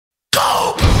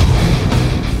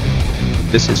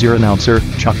This is your announcer,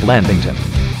 Chuck Landington,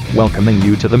 welcoming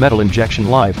you to the Metal Injection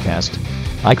Livecast.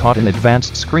 I caught an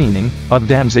advanced screening of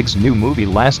Danzig's new movie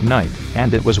last night,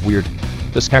 and it was weird.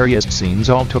 The scariest scenes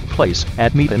all took place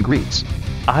at meet and greets.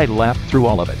 I laughed through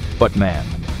all of it, but man,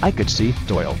 I could see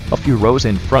Doyle a few rows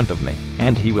in front of me,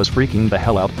 and he was freaking the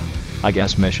hell out. I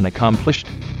guess mission accomplished.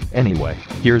 Anyway,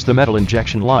 here's the Metal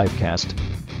Injection Livecast.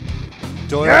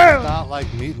 Doyle does not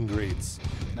like meet and greets.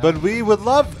 But we would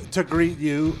love to greet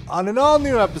you on an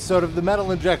all-new episode of the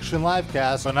Metal Injection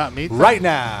Livecast. But not meet them? Right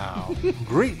now.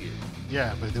 Greet you.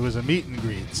 Yeah, but there was a meet and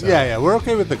greet. So Yeah, we're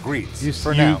okay with the greets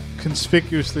for now.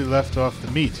 Conspicuously left off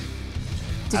the meat.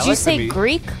 Did I you like the say meat.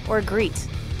 Greek or Greet?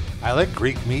 I like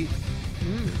Greek meat.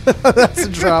 That's a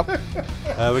drop. We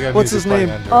got What's music his playing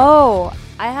name? under it. Oh,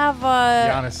 I have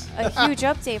Giannis. a huge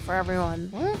update for everyone.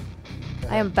 What?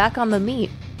 I am back on the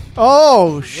meat.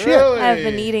 Oh, shit. Really? I have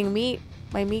been eating meat.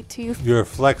 My meat tooth. Your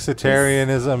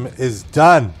flexitarianism is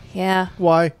done. Yeah.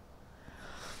 Why? You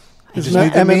Is just not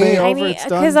need the MMA meat. over? I need It's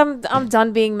done? because I'm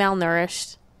done being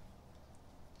malnourished,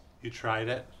 You tried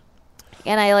it?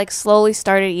 and I like slowly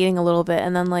started eating a little bit,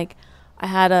 and then like I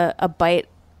had a bite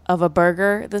of a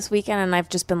burger this weekend, and I've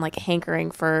just been like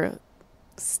hankering for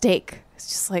steak. It's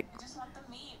just like I just want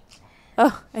the meat.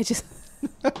 Oh, I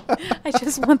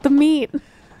just want the meat.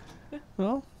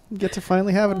 Well, you get to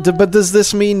finally have it. But does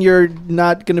this mean you're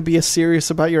not going to be as serious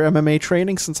about your MMA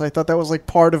training? Since I thought that was like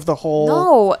part of the whole.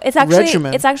 No,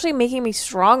 regimen. it's actually making me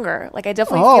stronger. Like I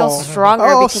definitely Oh. feel stronger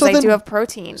Oh, because so I then- do have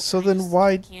protein. So then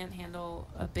why? Can't handle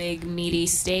a big meaty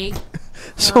steak.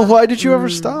 So why did you ever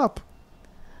stop?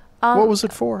 Um, What was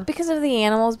it for? Because of the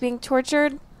animals being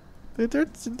tortured. They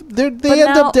But end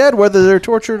now- up dead whether they're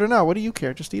tortured or not. What do you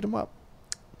care? Just eat them up.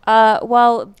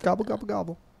 Well, Gobble, gobble,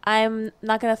 gobble. I'm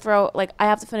not gonna throw I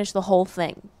have to finish the whole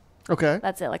thing. Okay.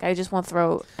 That's it. Like I just won't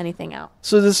throw anything out.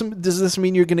 So does this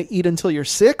mean you're going to eat until you're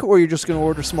sick, or you're just going to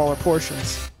order smaller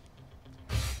portions?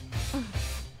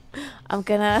 I'm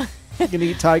gonna You're going to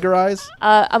eat tiger eyes?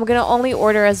 I'm gonna only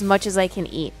order as much as I can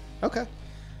eat. Okay.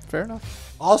 Fair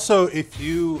enough. Also,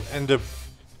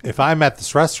 if I'm at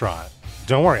this restaurant,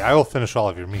 don't worry, I will finish all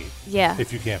of your meat. Yeah.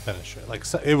 If you can't finish it. Like,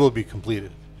 so it will be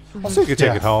completed. Also, you can take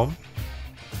Yeah. it home.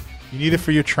 You need it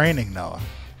for your training, Noah.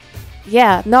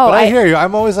 Yeah. No. But I hear you.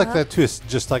 I'm always like that too. It's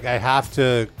just like I have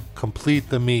to complete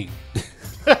the meat.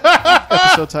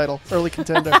 Episode title: Early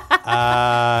Contender.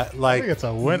 I Like, think it's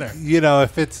a winner. you know,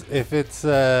 if it's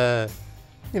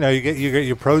you know, you get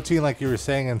your protein like you were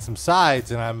saying and some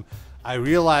sides, and I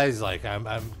realize like I'm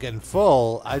getting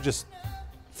full. I just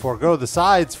forego the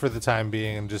sides for the time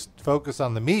being and just focus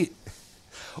on the meat.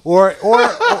 Or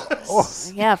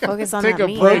Yeah. Focus on Take that a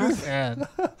meat. break huh? and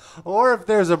or if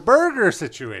there's a burger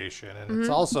situation and it's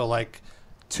also like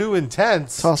too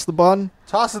intense, Toss the bun.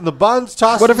 tossing the buns,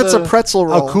 tossing What if it's a the pretzel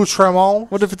roll?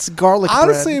 accoutrement. What if it's garlic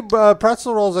Honestly, bread?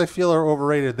 pretzel rolls I feel are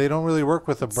overrated. They don't really work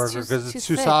with a burger just because it's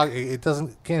too too thick. soggy. It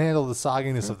can't handle the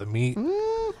sogginess of the meat.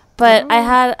 But I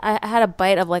had a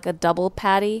bite of like a double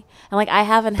patty, and like I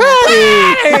haven't had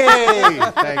Hey,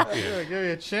 thank you. give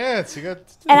you a chance. You got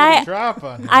And I- a drop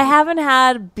on. I haven't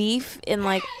had beef in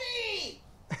like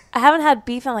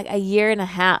a year and a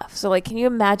half. So like, can you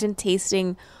imagine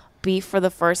tasting beef for the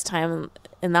first time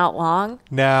in that long?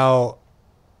 Now,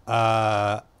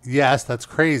 yes, that's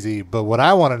crazy. But what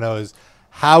I want to know is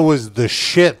how was the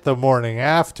shit the morning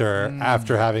after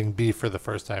having beef for the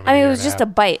first time? I mean, it was just a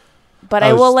bite, but Oh, I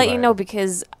it's will just a let you bite. know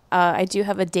because I do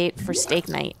have a date for steak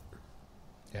night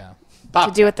Yeah.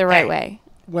 to do it the right way.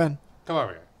 When? Come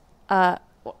over here.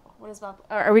 What is babka?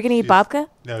 Are we gonna eat babka?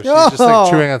 No, she's just like Oh.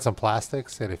 chewing on some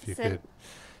plastics. And if you Sit. could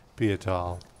be at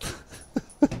all.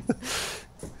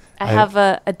 I have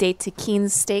a date to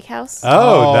Keen's Steakhouse.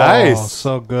 Oh, nice.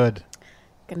 So good.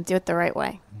 Gonna do it the right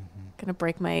way. Gonna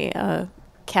break my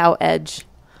cow edge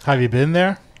Have you been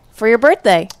there? for your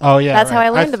birthday. Oh yeah. That's how I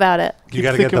right. learned about it. You Keep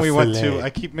got to get thinking the we went filet. to. I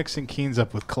keep mixing Keen's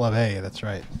up with Club A. That's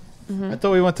right. I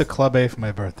thought we went to Club A for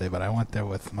my birthday, but I went there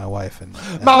with my wife and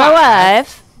My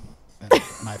wife.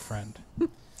 my friend.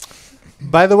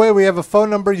 By the way, we have a phone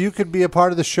number. You could be a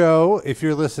part of the show if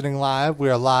you're listening live. We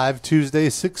are live Tuesday,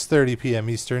 6:30 p.m.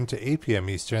 Eastern to 8 p.m.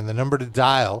 Eastern. The number to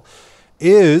dial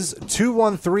is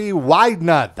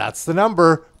 213-WIDE-NUT. That's the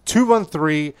number,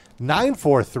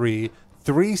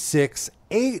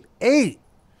 213-943-3688.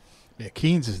 Yeah,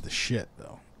 Keen's is the shit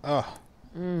though. Oh,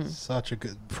 such a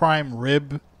good prime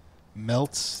rib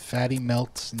melts, fatty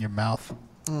melts in your mouth.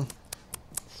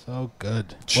 So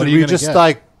good. Should we just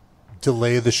like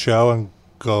delay the show and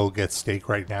go get steak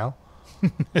right now?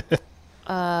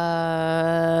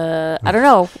 I don't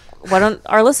know. Why don't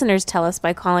our listeners tell us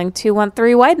by calling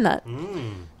 213 Wide Nut?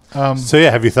 So yeah,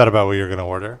 have you thought about what you're going to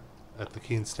order? at the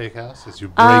Keen Steakhouse? As you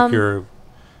break your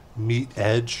meat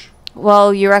edge.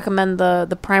 Well, you recommend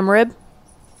the prime rib?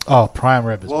 Oh, prime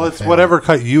rib is Well, my it's favorite. whatever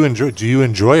cut you enjoy. Do you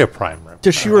enjoy a prime rib?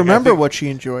 Does she Like, I remember think- what she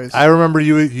enjoys? I remember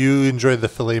you enjoy the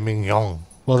filet mignon.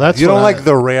 Well, that's You don't what like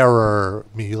the rarer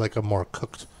meat. You like a more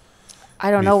cooked. I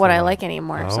don't know what I Beef like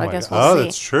anymore, so Oh I my guess God. we'll Oh, see.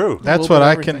 that's true. That's little what bit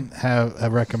I of can have. I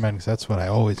recommend because that's what I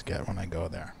always get when I go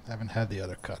there. I haven't had the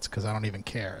other cuts because I don't even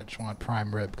care. I just want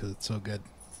prime rib because it's so good.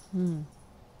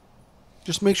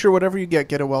 Just make sure whatever you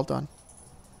get it well done.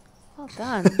 Well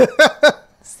done.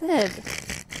 Sid.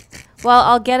 Well,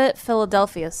 I'll get it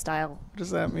Philadelphia style. What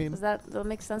does that mean? Does that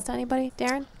make sense to anybody,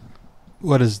 Darren?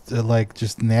 What is like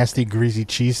just nasty greasy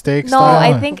cheesesteak No,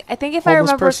 style? I think if Homeless I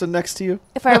remember person next to you.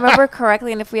 if I remember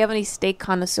correctly, and if we have any steak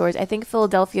connoisseurs, I think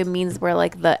Philadelphia means where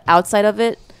like the outside of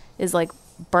it is like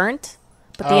burnt,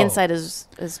 but the Oh. inside is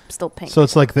still pink. So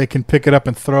it's like they can pick it up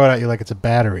and throw it at you like it's a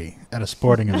battery at a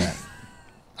sporting event.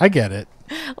 I get it.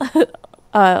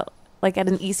 Like at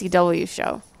an ECW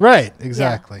show. Right,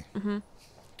 exactly. Mm-hmm.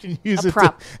 Can use A it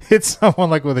prop. to hit someone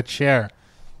like with a chair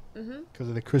because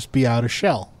of the crispy outer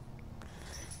shell.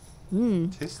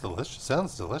 Tastes delicious.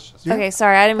 Sounds delicious. Okay,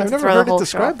 sorry, I didn't mean I've to never throw heard the whole it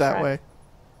show described off that track. way.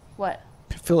 What?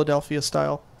 Philadelphia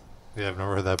style. Yeah, I've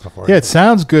never heard that before. Yeah, it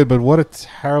sounds good, but what a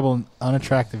terrible,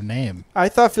 unattractive name. I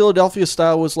thought Philadelphia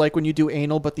style was like when you do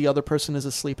anal, but the other person is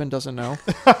asleep and doesn't know.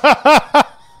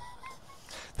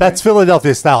 That's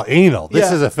Philadelphia style anal. This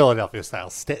Yeah. is a Philadelphia style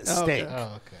steak. okay.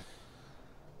 Oh, okay.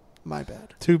 My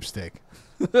bad. Tube steak.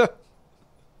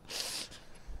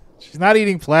 She's not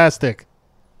eating plastic.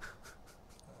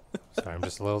 Sorry, I'm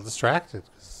just a little distracted.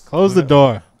 Close the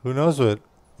door. Who knows what?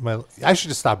 I should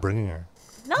just stop bringing her.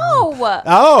 No.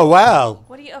 Oh wow!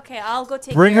 What do you? Okay, I'll go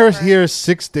take. Bring care her of here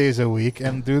 6 days a week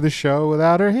and do the show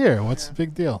without her here. What's the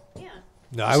big deal?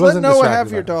 No, I Just let wasn't. Noah distracted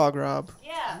have your by dog, Rob.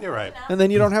 Yeah. You're right. And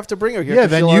then you don't have to bring her here. Yeah,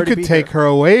 'cause then she'll you already could be take here. her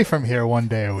away from here one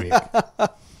day a week.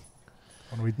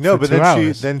 No, for but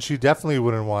 2 then hours. she definitely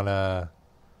wouldn't want to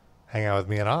hang out with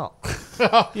me at all.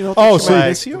 You don't Oh, think she so might you-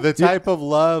 miss you? The type of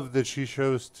love that she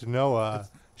shows to Noah,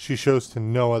 she shows to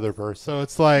no other person. So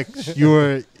it's like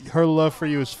her love for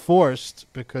you is forced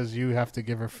because you have to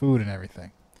give her food and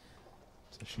everything.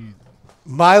 So she.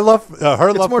 My love,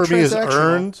 her love more for me is transactional.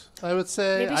 earned. I would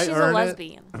say. Maybe I she's a earn it.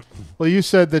 lesbian. Well, you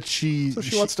said that she. So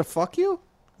she wants to fuck you?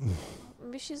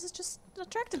 Maybe she's just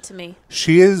attracted to me.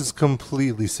 She is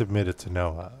completely submitted to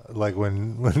Noah. Like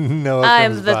when Noah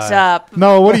comes I'm the by. top.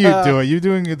 No, what are you doing? You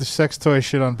doing the sex toy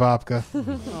shit on Babka?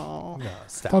 Oh. No,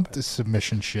 stop Don't it. the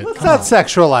submission shit. Let's not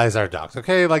sexualize our dogs,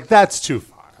 okay? Like that's too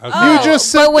far. Okay? Oh, just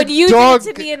said but when the you dog- did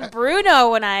it to me and Bruno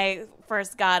when I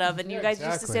first got him, and you guys used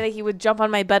to exactly. say that he would jump on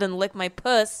my bed and lick my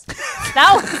puss.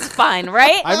 That was fine,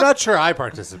 right? I'm not sure I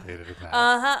participated in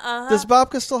that. Does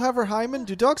Bobka still have her hymen?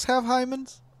 Do dogs have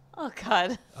hymens? Oh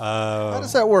God. How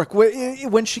does that work?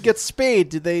 When she gets spayed,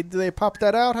 do they pop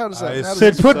that out? How does that? I How does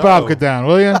Sid, So- put Babka down,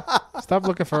 will you? Stop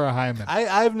looking for a hymen.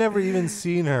 I've never even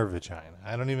seen her vagina.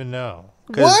 I don't even know.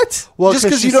 'Cause- what? Well, Just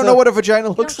because you she's don't know so- what a vagina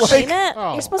You looks don't like? clean it.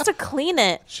 Oh. You're supposed to clean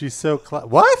it. She's so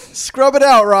what? Scrub it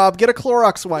out, Rob. Get a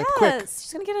Clorox wipe, Yes, quick.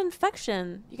 she's gonna get an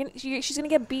infection. She's gonna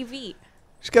get BV.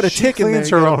 She's got a She tick in there. cleans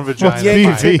her You own gotta- vagina. What's Yeah,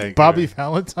 fine, BV? thank you. Bobby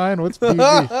Valentine? What's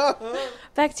BV?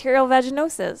 Bacterial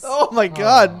vaginosis. Oh my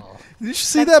God! Did you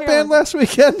see that Bacterial. band last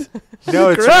weekend? No,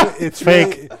 it's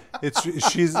Fake.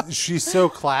 She's so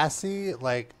classy.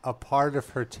 Like a part of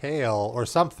her tail or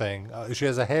something. She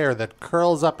has a hair that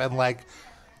curls up and like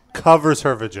covers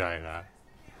her vagina.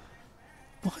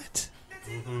 What?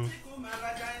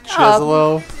 She has a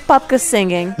little. Bobka's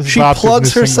singing. This is She Babka's plugs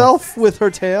missing herself with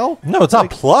her tail. No, it's not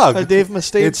plugged. a Dave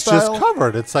Mustaine It's style? just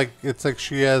covered. It's like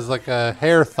she has like a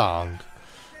hair thong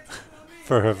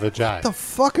for her vagina. What the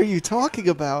fuck are you talking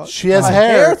about? She has a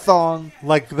hair. thong.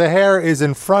 Like the hair is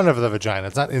in front of the vagina.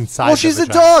 It's not inside. Well, the she's a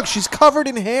vagina. dog. She's covered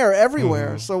in hair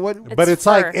everywhere. So what? But it's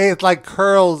like fur. it like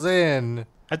curls in.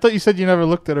 I thought you said you never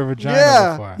looked at her vagina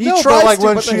Yeah. before. He No, tries but like to,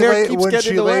 when but the she hair keeps when getting she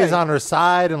in the lays way. on her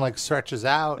side and like stretches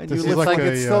out, And it's you lift like like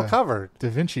it's a, still covered. Da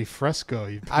Vinci fresco.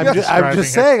 I'm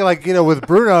just saying, like with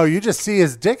Bruno, you just see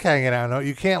his dick hanging out. No,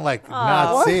 you can't like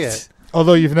not What? see it.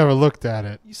 Although you've never looked at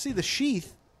it. You see the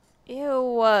sheath. Ew!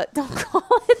 Don't call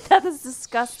it that. Is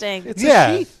disgusting. It's Yeah,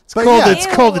 a sheath. but Called yeah, it's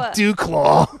called a Ew. dew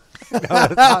claw.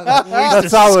 that's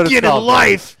not what it's Skin in called.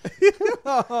 life.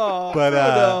 But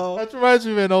No. That reminds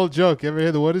me of an old joke. You ever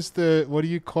hear what do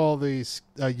you call the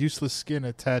useless skin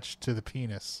attached to the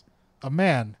penis? A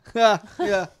man. Yeah.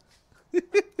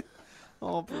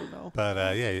 Oh, Bruno.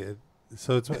 but yeah.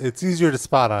 So it's easier to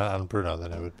spot on Bruno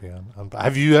than it would be on.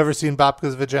 Have you ever seen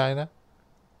Babka's vagina?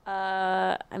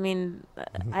 I mean,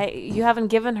 you haven't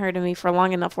given her to me for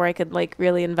long enough where I could like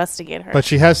really investigate her. But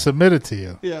she has submitted to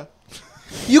you. Yeah.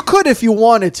 You could if you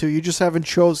wanted to. You just haven't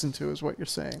chosen to, is what you're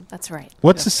saying. That's right.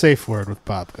 What's the safe word with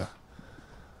Babka?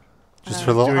 Just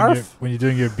for a little Doing arf. when you're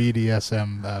doing your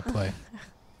BDSM play.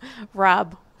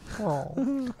 Rob.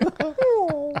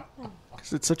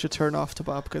 Because it's such a turn off to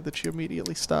Babka that she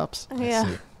immediately stops.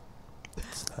 Yeah.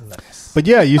 Nice. But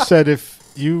yeah, you said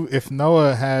if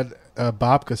Noah had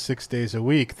Babka 6 days a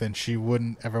week, then she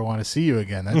wouldn't ever want to see you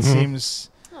again. That seems.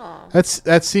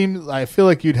 That seems. I feel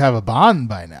like you'd have a bond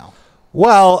by now.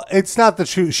 Well, it's not that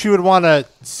she would want to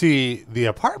see the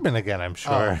apartment again, I'm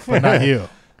sure. But not you.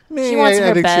 She wants I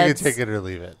her think beds. she could take it or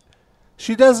leave it.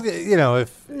 She does,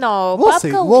 if No, We'll Babka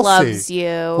see. We'll loves see.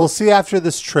 you. we'll see after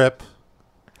this trip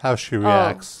how she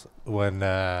reacts when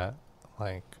I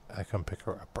come pick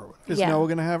her up or whatever. Is Yeah. Noah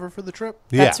going to have her for the trip?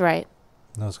 That's right.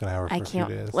 Noah's gonna have her for I a few can't.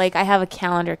 days. Like, I have a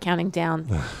calendar counting down.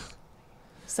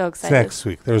 So It's excited. next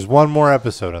week. There's one more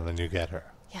episode and then you get her.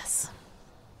 Yes.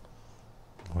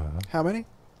 How many?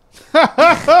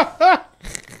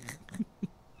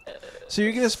 So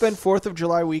you're going to spend 4th of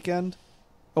July weekend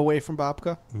away from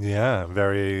Babka? Yeah,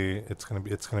 It's gonna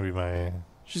be my.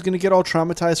 She's going to get all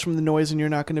traumatized from the noise and you're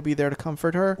not going to be there to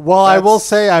comfort her? Well, I will That's-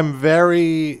 say I'm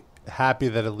very happy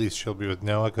that at least she'll be with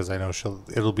Noah because I know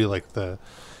it'll be like the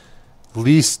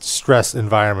least stressed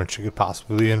environment she could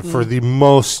possibly be in for the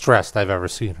most stressed I've ever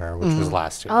seen her, which was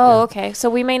last year. Oh, okay. So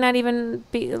we may not even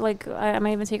be like. I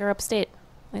might even take her upstate,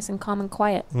 nice and calm and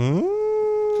quiet.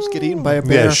 Just get eaten by a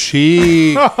bear. Yeah,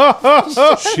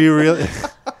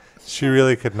 she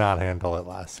really could not handle it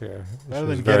last year. She Rather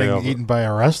was than very getting over- eaten by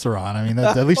a restaurant. I mean,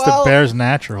 at least Well- the bear's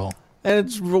natural. And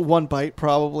it's one bite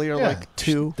probably, or Yeah, like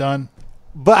two. Done.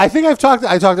 But I think I talked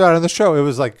about it on the show. It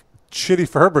was like shitty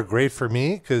for her, but great for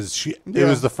me because it Yeah.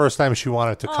 was the first time she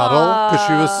wanted to cuddle because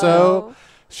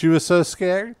she was so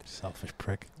scared. Selfish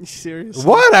prick. You serious?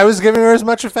 What? I was giving her as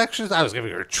much affection. I was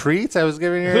giving her treats. I was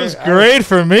giving her. It was great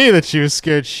for me that she was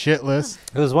scared shitless.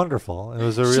 It was wonderful. It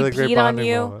was a She really great peed on bonding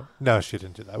you? moment. No, she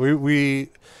didn't do that.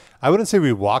 I wouldn't say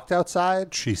we walked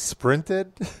outside. She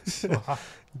sprinted,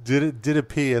 did a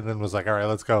pee, and then was like, "All right,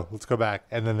 let's go back."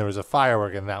 And then there was a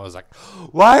firework, and that was like,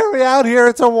 "Why are we out here?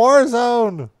 It's a war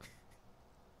zone."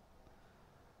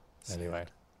 Anyway,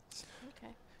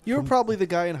 You were probably the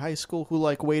guy in high school who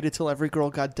like waited till every girl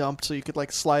got dumped so you could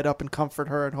like slide up and comfort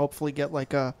her and hopefully get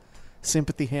like a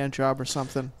sympathy hand job or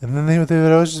something. and then they would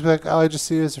always just be like, "Oh, I just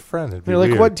see you as a friend." It'd be You're like,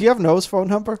 weird. what? Do you have Noah's phone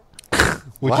number?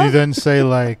 Would What? you then say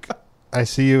like,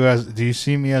 do you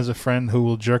see me as a friend who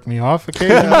will jerk me off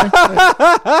occasionally? Like,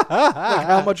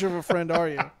 how much of a friend are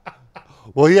you?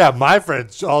 Well, yeah, my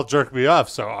friends all jerk me off.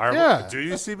 So, Yeah. do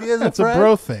you see me as It's a a friend?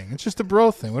 bro thing. It's just a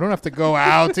bro thing. We don't have to go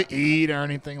out to eat or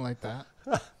anything like that.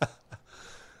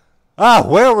 Ah,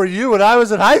 where were you when I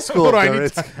was in high school? What do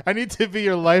It's- I need to be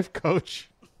your life coach.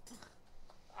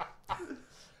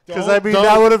 Because I mean, Don't-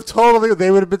 that would have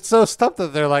they would have been so stumped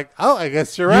that they're like, "Oh, I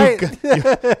guess you're right.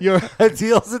 Your A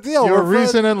deal's a deal. your We're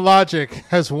friends." reason and logic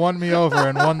has won me over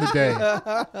and won the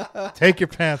day. Take your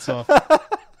pants off.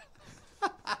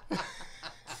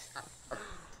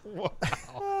 Oh,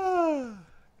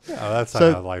 that's not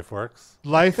So- how life works.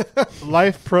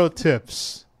 Life pro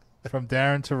tips from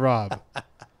Darren to Rob.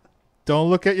 Don't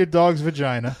look at your dog's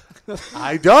vagina.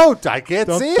 I don't. I can't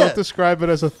see Don't it. describe it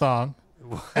as a thong.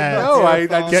 And No, I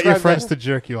get your described friends that. to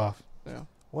jerk you off,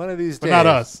 One of these but days. not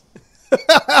us.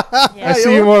 Yeah. I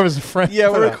see you more as a friend. Yeah,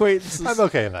 we're I'm acquaintances.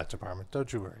 okay in that department.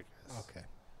 Don't you worry. Okay.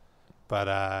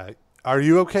 But are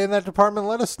you okay in that department?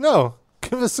 Let us know.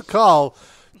 Give us a call.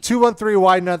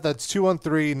 213-WIDE-NUT. That's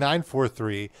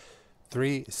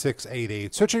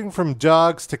 213-943-3688. Switching from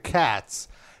dogs to cats.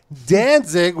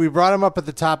 Danzig, we brought him up at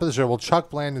the top of the show. Well, Chuck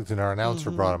Blandington, our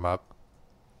announcer, brought him up.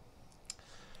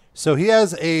 So he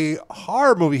has a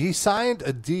horror movie. He signed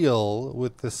a deal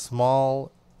with this small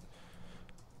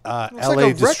It's LA like a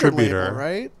record distributor. label,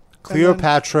 right?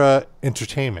 Cleopatra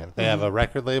Entertainment. They have a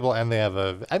record label and they have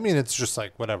it's just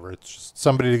like whatever. It's just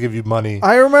somebody to give you money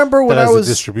I remember when that I has a was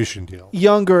distribution deal.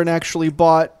 younger and actually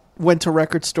went to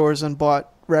record stores and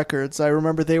bought records. I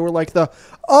remember they were like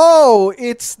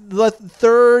it's the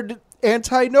third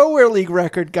Anti-Nowhere League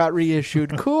record got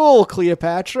reissued. Cool,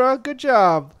 Cleopatra. Good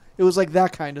job. It was like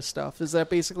that kind of stuff. Is that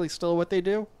basically still what they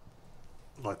do?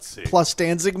 Let's see. Plus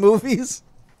Danzig movies?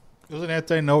 Wasn't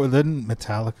didn't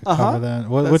Metallica Uh-huh. cover that?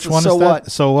 That's Which the one So is that?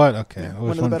 What? So what? Okay, Yeah, I one of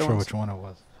was the not better sure ones. which one it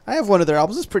was. I have one of their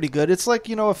albums. It's pretty good. It's like,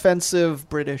 offensive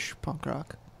British punk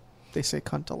rock. They say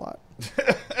cunt a lot.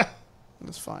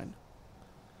 It's fine.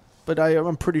 But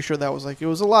I'm pretty sure that was it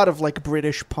was a lot of like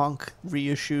British punk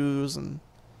reissues and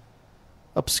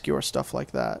obscure stuff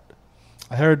like that.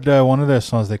 I heard one of their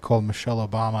songs they called Michelle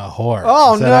Obama a whore.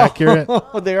 Oh, Is that no.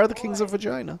 accurate? They are the kings of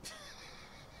vagina.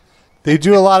 They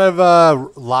do a lot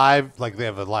of live, like they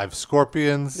have a live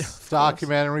Scorpions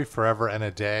documentary, Forever and a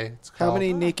Day. It's How called.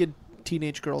 many naked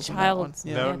teenage girls in that one?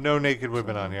 Child. No naked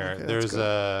women on here. Okay, There's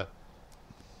that's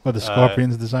Well, the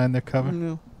Scorpions designed their cover.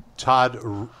 Yeah. Todd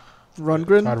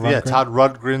Rundgren? Todd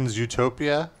Rundgren's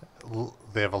Utopia.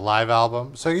 They have a live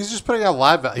album. So he's just putting out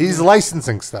live. He's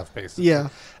licensing stuff, basically. Yeah.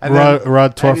 And Rod and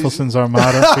he's- Torfelson's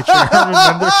Armada featuring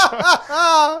Herman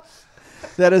Mendes.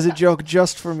 That is a joke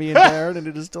just for me and Darren, and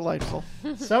it is delightful.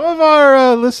 Some of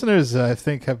our listeners, I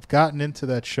think, have gotten into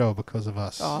that show because of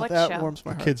us. Oh, What that show? warms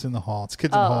my heart. Kids in the Hall. It's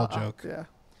Kids in the Hall joke. Yeah.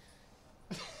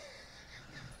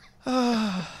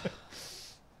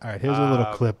 All right, here's a little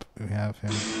clip. We have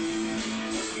him.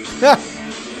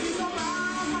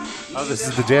 Oh, this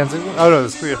is the Danzig one? Oh, no,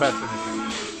 this is Cleopatra.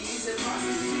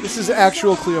 This is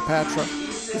actual Cleopatra.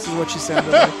 This is what she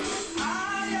sounded like.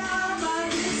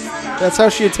 That's how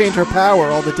she attained her power,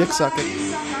 all the dick sucking.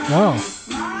 Oh.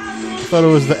 I thought it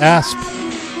was the asp.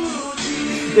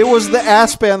 It was the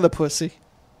asp and the pussy.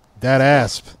 That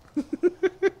asp.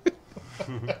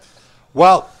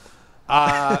 Well,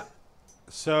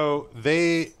 so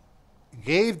they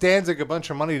gave Danzig a bunch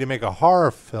of money to make a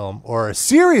horror film or a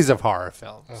series of horror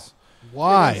films.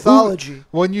 Why? Anthology.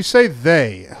 When you say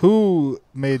they, who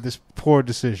made this poor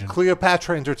decision?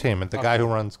 Cleopatra Entertainment, the guy who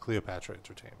runs Cleopatra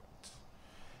Entertainment.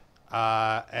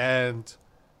 And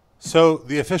so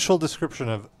the official description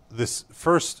of this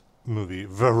first movie,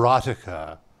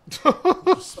 Verotica,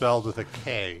 spelled with a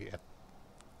K.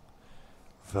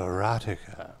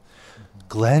 Verotica.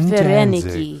 Glenn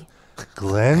Danzig. Vereniki.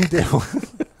 Glenn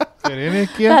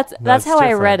That's how I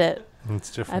different. read it.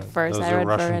 It's different. At first, Those I are read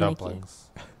Russian Vareniki. dumplings.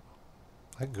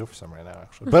 I can go for some right now,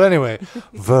 actually. But anyway,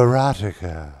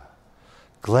 Verotica.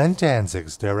 Glenn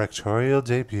Danzig's directorial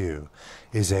debut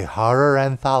is a horror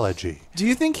anthology. Do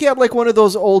you think he had like one of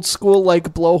those old school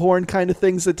like blowhorn kind of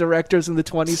things that directors in the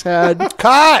 20s had?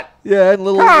 Cut! Yeah, and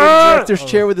little director's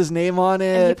chair with his name on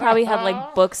And he it. probably had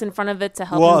like books in front of it to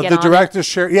help him Well, get the on director's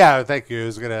share. Yeah, thank you. I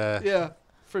was gonna Yeah,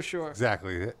 for sure.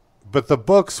 exactly. But the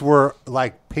books were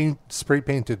like spray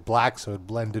painted black, so it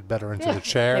blended better into the it.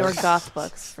 chair. They were goth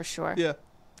books for sure. Yeah.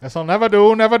 Guess I'll never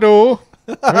do, never do.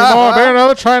 There'll be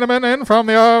another Chinaman in from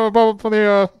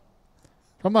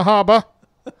the harbor.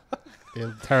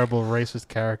 A terrible racist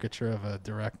caricature of a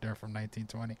director from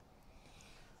 1920.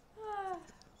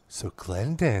 So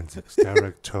Glenn Danzig's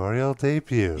directorial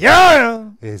debut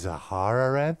is a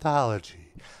horror anthology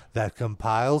that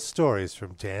compiles stories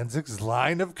from Danzig's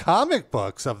line of comic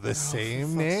books of the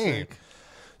same name.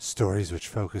 Stories which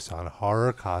focus on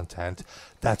horror content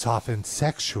that's often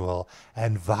sexual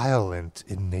and violent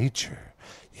in nature,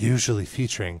 usually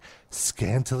featuring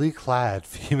scantily clad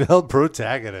female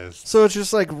protagonists. So it's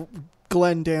just like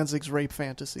Glenn Danzig's rape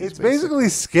fantasies. It's basically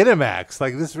Skinamax.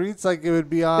 Like, this reads like it would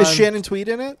be on... Is Shannon Tweed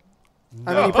in it?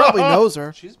 I mean, he probably knows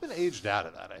her. She's been aged out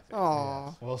of that, I think.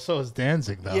 Oh, Well, so is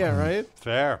Danzig, though. yeah, right.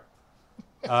 Fair.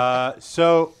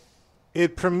 So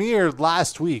it premiered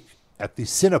last week at the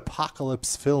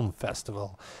Cinepocalypse Film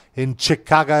Festival in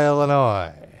Chicago,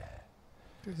 Illinois.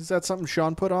 Is that something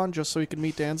Sean put on just so he could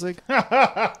meet Danzig? One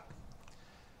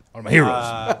of my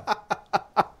heroes.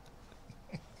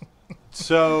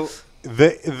 So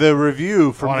the review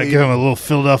I from want to give him a little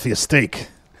Philadelphia steak.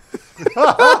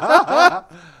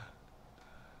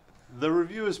 the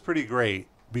review is pretty great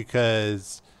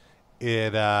because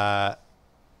it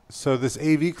so this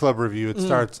AV Club review, it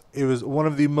starts, it was one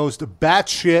of the most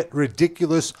batshit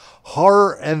ridiculous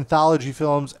horror anthology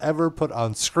films ever put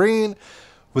on screen.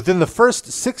 Within the first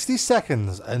 60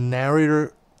 seconds, a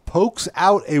narrator pokes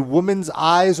out a woman's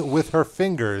eyes with her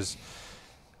fingers,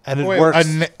 and it Wait, works.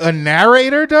 a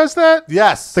narrator does that?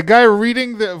 Yes, The guy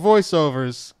reading the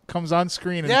voiceovers comes on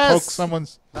screen and Yes. pokes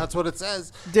someone's... that's what it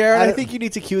says. Darren, I I- think you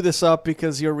need to cue this up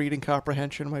because your reading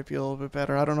comprehension might be a little bit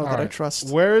better. I don't know that I All right. trust.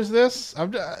 Where is this?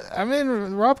 I mean,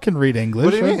 Rob can read English.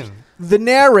 What do you right? mean? The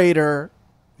narrator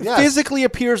Yes. physically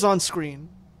appears on screen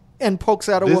and pokes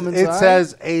out a woman's It eye.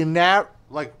 says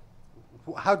like,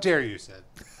 how dare you, Sid?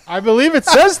 I believe it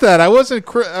says that. I wasn't...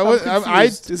 I'm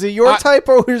confused. Is it your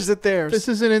typo or is it theirs? This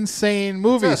is an insane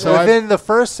movie. So Within the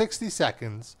first 60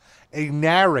 seconds, a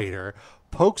narrator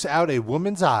pokes out a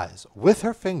woman's eyes with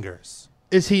her fingers.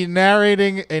 is he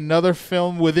narrating another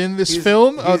film within this He's-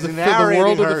 film? he's the narrating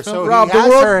world of her, the so film? he Rob,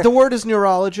 has her- the word is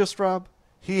neurologist, Rob.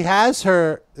 He has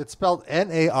her, it's spelled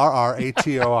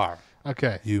Narrator.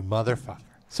 Okay. You motherfucker.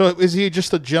 So is he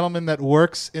just a gentleman that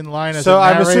works in line as So a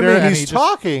I'm narrator? assuming and he's he just-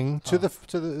 talking to the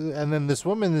and then this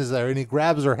woman is there and he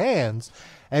grabs her hands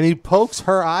and he pokes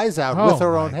her eyes out Oh with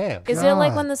her own my hand. Is it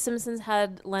like God. when The Simpsons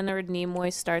had Leonard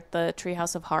Nimoy start the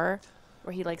Treehouse of Horror,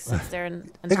 where he like sits there and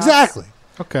talks? Exactly.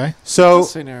 Okay. So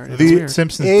Scenario. the Weird.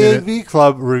 Simpsons did AV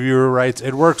Club reviewer writes,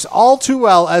 it works all too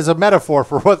well as a metaphor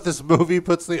for what this movie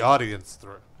puts the audience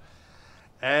through.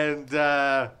 And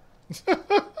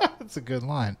That's a good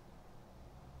line.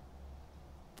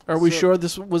 Are we sure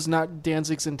this was not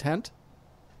Danzig's intent?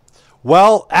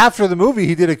 well, after the movie,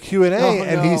 he did a Q&A, Oh,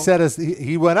 and he no. said as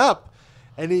he went up,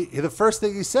 and the first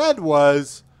thing he said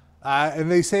was, and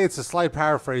they say it's a slight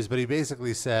paraphrase, but he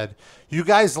basically said, "You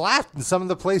guys laughed in some of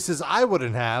the places I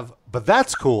wouldn't have, but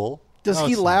that's cool." Does No,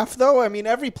 he it's not. laugh though? I mean,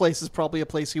 every place is probably a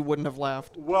place he wouldn't have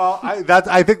laughed. Well,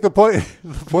 I think the point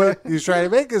he's trying to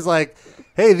make is like,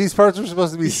 hey, these parts are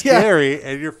supposed to be Yeah. scary,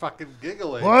 and you're fucking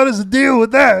giggling. What is the deal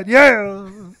with that? Yeah.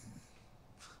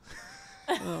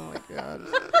 Oh my god!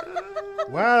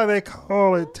 Why do they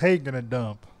call it taking a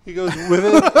dump? He goes with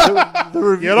it. The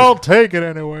review. You don't take it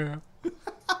anywhere.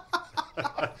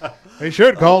 They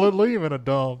should call it leaving a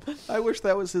dump. I wish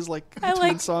that was his like I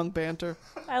between like- song banter.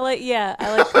 I like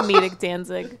comedic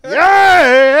Danzig.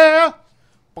 Yeah.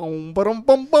 Boom, ba-dum,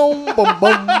 bum, bum, bum,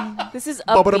 bum. This is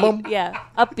Bum-ba-da-bum. upbeat. Yeah,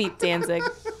 upbeat Danzig.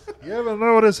 You ever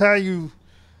notice how you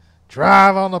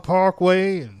drive on the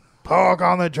parkway and park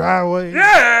on the driveway?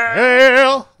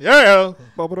 Yeah. Yeah.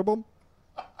 Bum-ba-da-bum.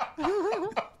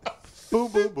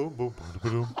 Boom, boom, boom, boom, boom,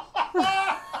 boom.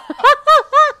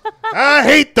 I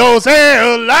hate those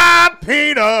airline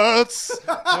peanuts.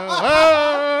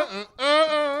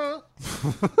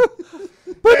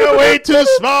 They're way too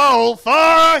small for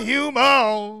a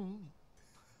human.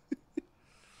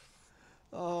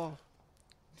 Oh,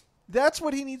 that's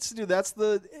what he needs to do. That's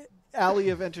the alley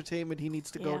of entertainment he needs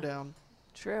to go Yeah. down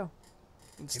True.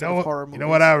 instead of horror movies. You know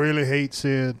what I really hate,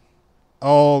 Sid?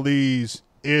 All these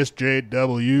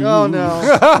SJWs Oh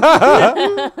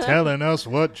no! telling us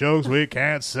what jokes we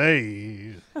can't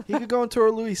say. He could go into a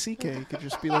Louis C.K. He could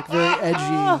just be like very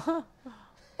edgy.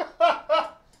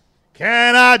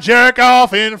 Can I jerk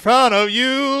off in front of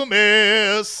you,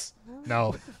 miss?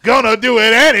 No. Gonna do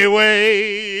it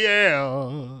anyway,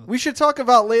 yeah. We should talk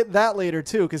about that later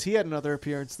too, because he had another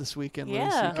appearance this weekend. Louis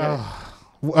Yeah.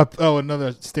 C.K.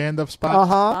 Another stand-up spot?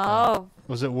 Uh-huh. Oh,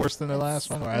 Was it worse than the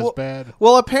last one or as Well- bad?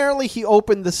 Well, apparently he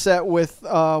opened the set with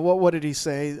what did he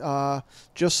say?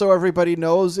 Just so everybody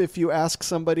knows, if you ask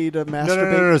somebody to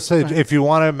masturbate, No. So if you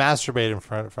want to masturbate in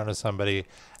front of somebody,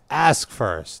 ask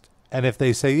first, and if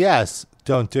they say yes,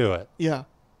 don't do it. yeah,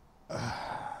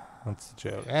 That's the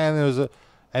joke. And there was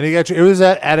he got you. It was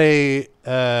at a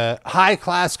high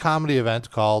class comedy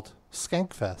event called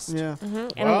Skankfest. yeah,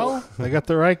 and Well, they got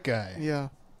the right guy. yeah.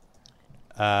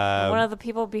 one of the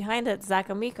people behind it, Zach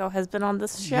Amico, has been on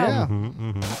this show. Yeah.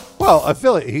 Well,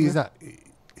 affiliate. He's not.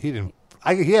 He didn't.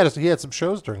 He had some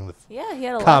shows during the Yeah, he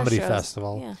had a comedy lot of shows.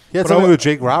 festival. Yeah. He had But something I- with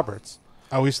Jake Roberts.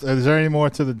 Is there any more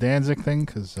to the Danzig thing?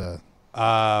 Because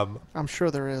I'm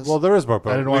sure there is. Well, there is more.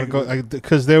 But I didn't want to go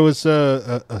because there was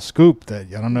a scoop that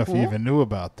I don't know if you even knew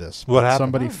about this. What but happened?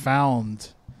 Somebody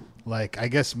found, like, I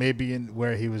guess maybe in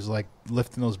where he was like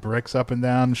lifting those bricks up and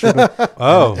down.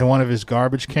 Oh. in one of his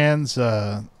garbage cans,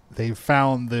 they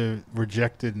found the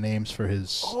rejected names for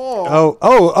his.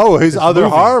 His other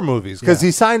movie. horror movies because Yeah.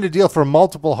 he signed a deal for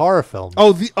multiple horror films.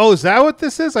 Is that what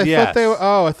this is? I Yes. thought they were.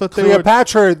 Oh, I thought they were.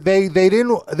 Cleopatra, they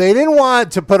didn't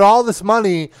want to put all this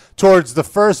money towards the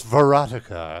first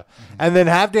Verotica, and then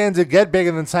have Danzig get big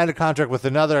and then sign a contract with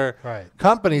another Right.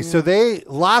 company. So they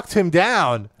locked him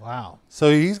down. Wow. So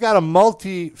he's got a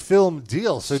multi-film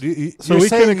deal. So So you're we can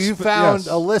saying you found yes.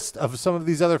 a list of some of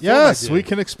these other films? Yes, we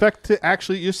can expect to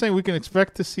actually. You're saying we can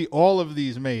expect to see all of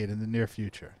these made in the near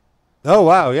future. Oh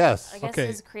wow, yes. I guess Okay.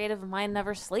 his creative mind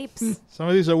never sleeps. Some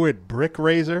of these are weird. Brick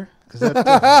Razor. Is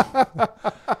that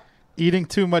eating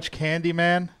too much candy,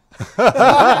 man?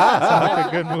 Sound like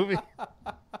a good movie.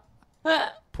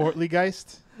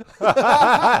 Portlygeist.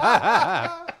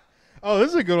 Oh, this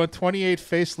is a good one. 28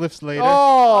 facelifts later.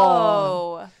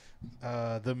 Oh.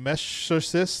 The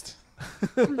Meshorcist.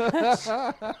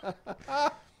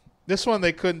 This one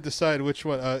they couldn't decide which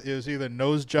one. It was either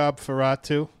Nose Job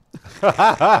Ferratu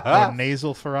or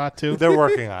Nasal Ferratu. They're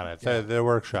working on it. They're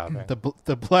workshopping.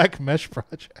 The Black Mesh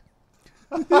Project.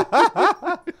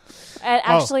 And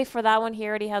actually, for that one, he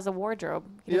already has a wardrobe.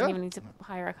 He doesn't Yeah. even need to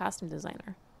hire a costume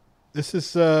designer. This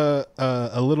is a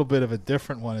little bit of a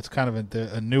different one. It's kind of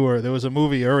a newer. There was a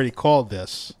movie already called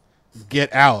this,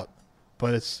 Get Out,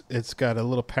 but it's got a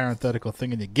little parenthetical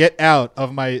thing in it. Get out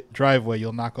of my driveway,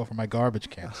 you'll knock over my garbage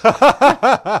cans.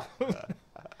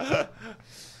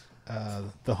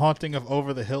 The Haunting of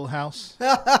Over the Hill House.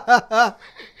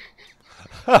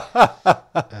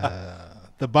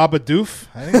 The Babadoof.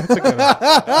 I think that's a good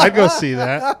one. I'd go see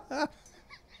that.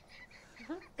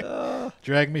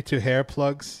 Drag Me to Hair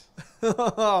Plugs.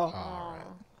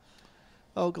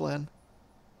 Oh, Glenn.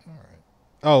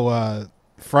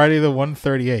 Friday the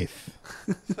 138th.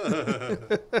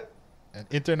 An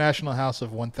International House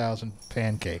of 1,000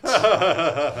 Pancakes.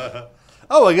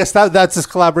 Oh, I guess that's his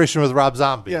collaboration with Rob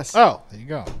Zombie. Yes. Oh, there you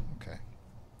go. Okay.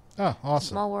 Oh,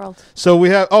 awesome. Small world. So we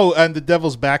have, and the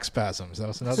Devil's Back Spasms. That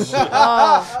was another one.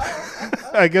 Oh,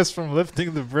 I guess from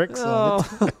lifting the bricks on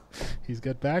Oh. it. He's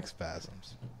got back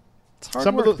spasms. It's hard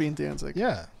Some of work the- being Danzig.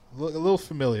 Yeah. A little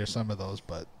familiar, some of those,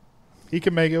 but he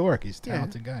can make it work. He's a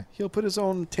talented guy. He'll put his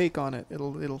own take on it.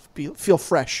 It'll feel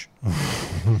fresh.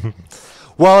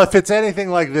 Well, if it's anything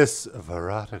like this,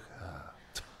 Verotica,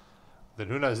 then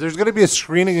who knows? There's going to be a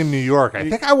screening in New York. I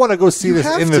think I want to go see You this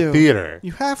have in to. the theater.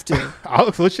 You have to.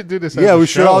 We should do this. Yeah, we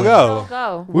should all go.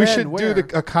 go. We When? should Where?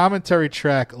 do a commentary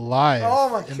track live Oh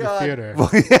my in God. the theater. We'll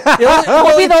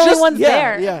be the only ones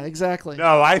there. Yeah, exactly.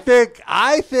 No, I think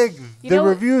You the know-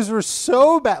 reviews were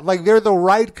so bad. Like they're the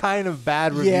right kind of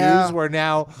bad reviews. Yeah. Where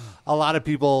now a lot of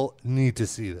people need to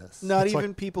see this. Not It's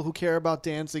even people who care about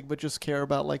Danzig, but just care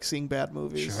about like seeing bad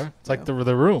movies. Sure. It's like the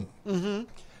room.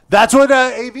 That's what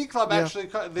AV Club Yeah. actually.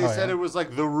 They Oh, said yeah. it was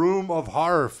like the room of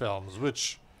horror films,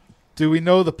 which. Do we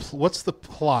know what's the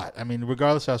plot? I mean,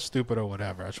 regardless how stupid or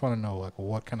whatever, I just want to know like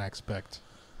what can I expect.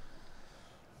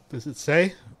 Does it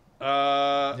say? You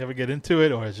ever get into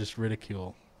it, or is it just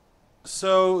ridicule?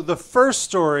 So the first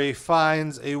story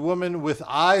finds a woman with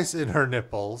eyes in her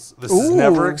nipples. This is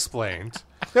never Ooh. explained.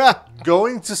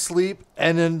 Going to sleep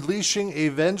and unleashing a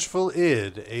vengeful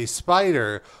id, a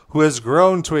spider who has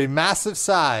grown to a massive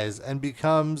size and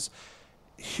becomes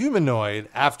humanoid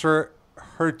after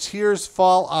her tears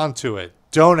fall onto it.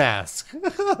 Don't ask.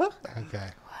 Okay.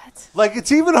 Like,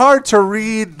 it's even hard to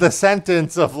read the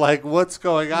sentence of, like, what's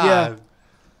going on. Yeah.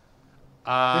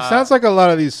 It sounds like a lot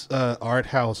of these art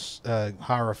house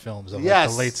horror films of like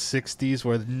Yes. the late '60s,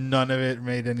 where none of it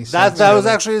made any sense. That was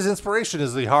really. actually his inspiration,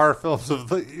 is the horror films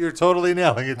of you're totally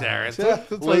nailing it,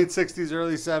 Darren. Late 60s,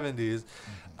 early 70s.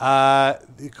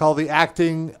 They call the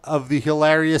acting of the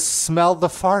hilarious smell the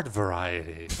fart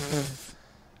variety.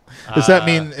 Does that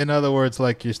mean, in other words,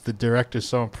 like the director's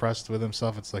so impressed with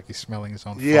himself, it's like he's smelling his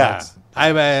own Yeah. farts?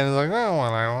 I mean, like, I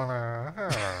want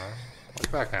to,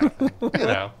 that kind of thing, you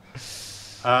know.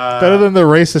 Better than the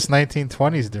racist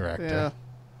 1920s director. Yeah.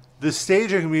 The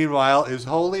staging, meanwhile, is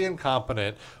wholly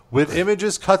incompetent, with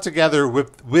images cut together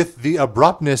with the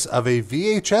abruptness of a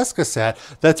VHS cassette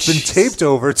that's been taped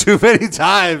over too many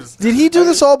times. Did he do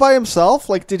this all by himself?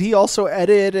 Like, did he also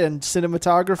edit and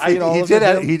cinematography and all He of did.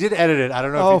 it? He did edit it. I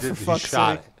don't know Oh, if he did. for He fuck's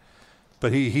shot sake. it,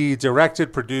 but he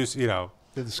directed, produced. You know,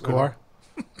 Did the score?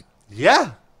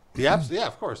 yeah, yeah,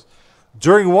 of course.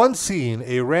 During one scene,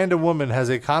 a random woman has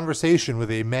a conversation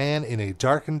with a man in a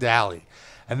darkened alley,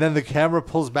 and then the camera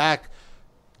pulls back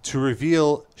to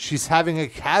reveal she's having a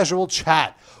casual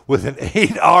chat with an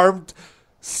 8-armed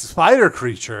spider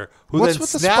creature who What's then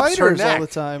with the snaps her spiders all neck. the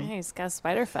time? He's got a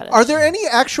spider fetish. Are there any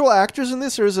actual actors in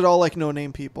this, or is it all like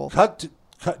no-name people? Cut to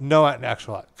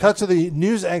the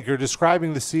news anchor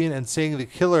describing the scene and saying the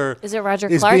killer Is it Roger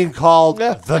is Clark? being called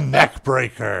Yeah. the neck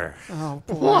breaker. Oh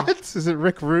boy! What? Is it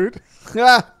Rick Rude?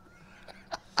 Ah,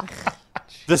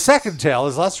 The second tale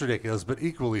is less ridiculous but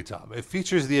equally dumb. It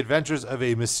features the adventures of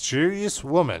a mysterious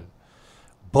woman,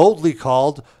 boldly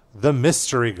called the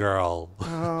Mystery Girl,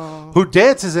 who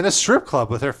dances in a strip club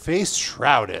with her face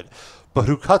shrouded, but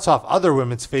who cuts off other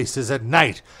women's faces at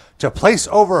night to place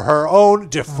over her own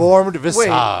deformed visage.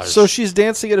 wait. So she's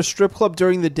dancing at a strip club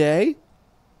during the day?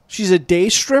 She's a day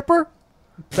stripper?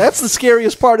 That's the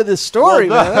scariest part of this story,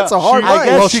 Well, man. That's a hard I life.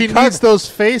 guess Well, she she cut- needs those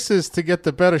faces to get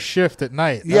the better shift at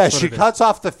night. yeah, That's what she it is. cuts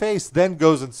off the face, then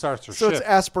goes and starts her So shift. it's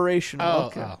aspirational. Oh,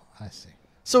 Okay. I see.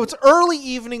 So it's early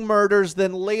evening murders,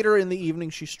 then later in the evening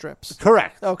she strips.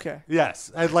 Correct. Okay.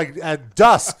 Yes, and like at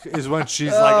dusk is when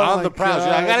she's like Oh on my the prowl. She's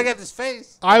like, I God. gotta get this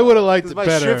face. I would have liked 'Cause it my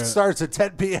better. shift starts at 10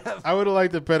 p.m. I would have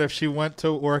liked it better if she went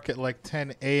to work at like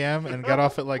 10 a.m. and got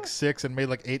off at like 6 and made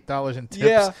like $8 in tips.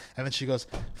 Yeah. And then she goes,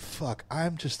 fuck,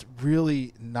 I'm just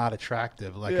really not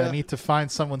attractive. Like, Yeah. I need to find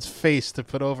someone's face to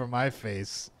put over my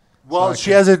face. Well, I she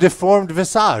can- has a deformed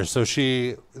visage, so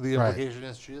the Right. implication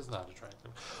is she is not attractive.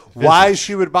 Why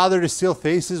she would bother to steal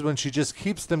faces when she just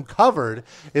keeps them covered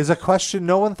is a question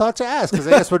no one thought to ask. Because I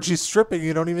guess when she's stripping,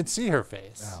 you don't even see her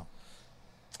face. No.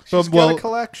 She's So, got well, a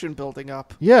collection building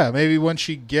up. yeah, maybe when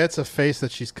she gets a face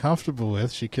that she's comfortable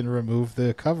with, she can remove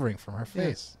the covering from her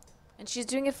face. And she's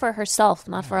doing it for herself,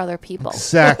 not for other people.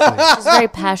 Exactly. She's very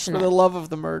For passionate. the love of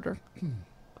the murder.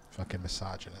 Fucking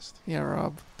misogynist. Yeah,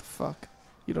 Rob. What the fuck?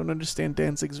 You don't understand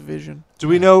Danzig's vision. Do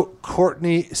we know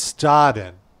Courtney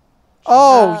Stodden?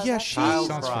 Oh, yeah, Child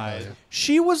Sounds Bride. familiar.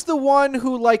 she was the one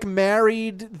who like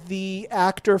married the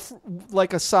actor,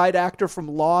 like a side actor from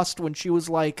Lost when she was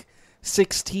like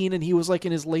 16 and he was like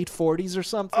in his late 40s or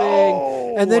something.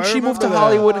 And then I she moved to remember that.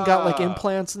 Hollywood and got like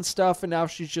implants and stuff, and now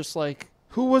she's just like.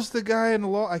 Who was the guy in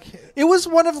Law? I can't. It was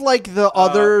one of like the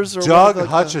others or Doug one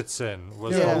of, like, Hutchinson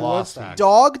was Yeah. the Who lost was he? actor.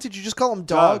 Dog? Did you just call him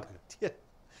Dog? Doug. Yeah.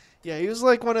 Yeah, he was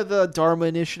like one of the Dharma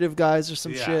Initiative guys or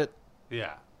some Yeah. shit.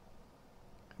 Yeah.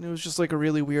 And it was just like a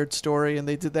really weird story, and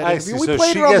they did that I interview. see. We So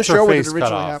played she it on the gets her show when it face cut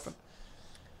originally off. happened.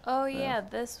 Oh yeah,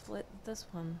 this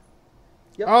one.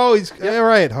 Yep. Oh, he's yeah,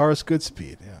 right. Horace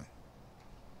Goodspeed. Yeah,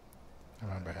 I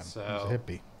remember him. So- He was a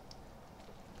hippie.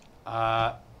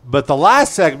 But the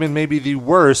last segment may be the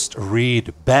worst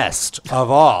read best of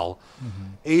all.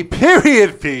 A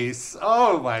period piece.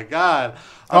 Oh my God.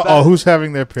 Who's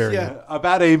having their period? Yeah.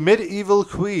 About a medieval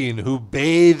queen who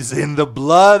bathes in the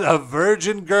blood of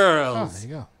virgin Oh, girls. there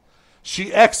you go.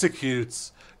 She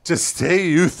executes to stay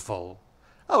youthful.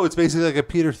 Oh, it's basically like a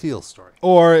Peter Thiel story.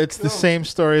 Or it's the same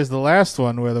story as the last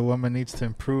one, where the woman needs to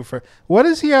improve her. What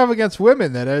does he have against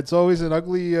women? That it's always an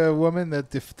ugly woman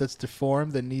that's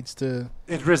deformed that needs to.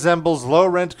 It resembles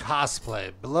low-rent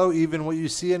cosplay, below even what you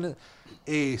see in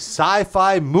a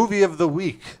sci-fi movie of the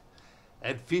week,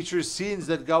 and features scenes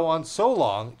that go on so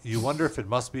long you wonder if it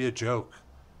must be a joke.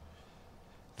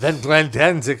 Then Glenn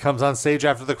Danzig comes on stage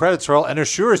after the credits roll and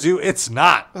assures you it's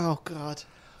not. Oh God.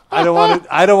 I don't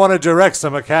want to direct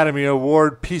some Academy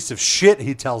Award piece of shit,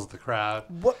 he tells the crowd.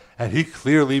 What? And he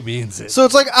clearly means it. So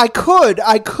it's like I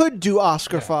could do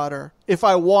Oscar fodder if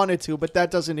I wanted to, but that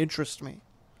doesn't interest me.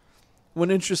 What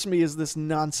interests me is this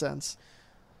nonsense.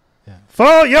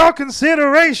 For your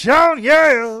consideration,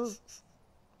 yeah.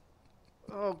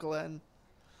 Oh, Glenn.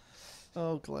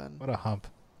 Oh, Glenn. What a hump.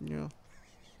 Yeah.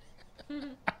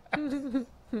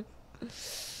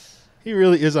 He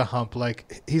really is a hump.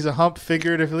 Like, he's a hump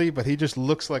figuratively, but he just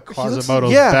looks like He looks-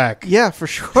 Quasimodo's yeah, back. Yeah, for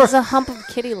sure. There's a hump of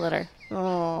kitty litter.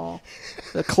 Oh,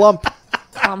 the clump.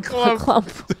 Clump.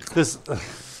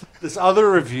 This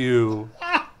other review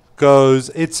goes,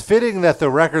 it's fitting that the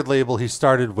record label he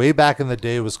started way back in the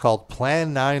day was called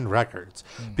Plan 9 Records,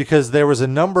 because there was a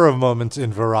number of moments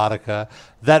in Veronica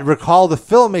that recall the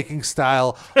filmmaking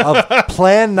style of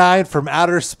Plan 9 from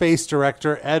Outer Space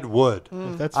director Ed Wood.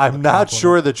 That's I'm a not compliment.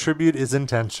 sure the tribute is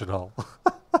intentional.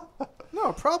 No,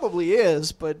 it probably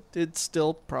is, but it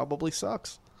still probably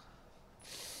sucks.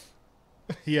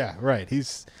 Yeah, right.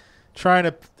 He's trying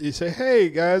to say, hey,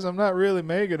 guys, I'm not really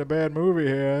making a bad movie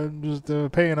here. I'm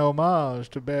just paying homage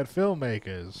to bad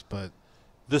filmmakers. But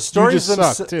The stories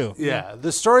just suck, too. Yeah,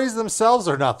 the stories themselves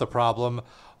are not the problem,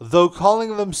 though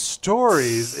calling them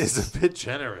stories is a bit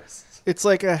generous. It's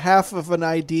like a half of an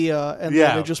idea, and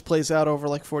Yeah. then it just plays out over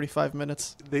like 45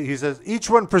 minutes. He says each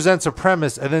one presents a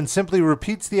premise and then simply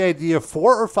repeats the idea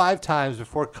 4 or 5 times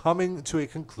before coming to a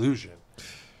conclusion.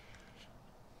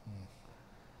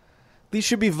 These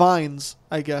should be vines,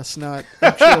 I guess, not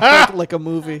actually like a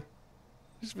movie.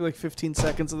 Just be like 15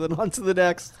 seconds and then on to the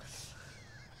next.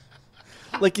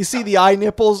 Like you see the eye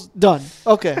nipples, done.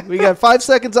 Okay, we got 5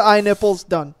 seconds of eye nipples,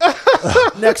 done.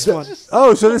 Next one.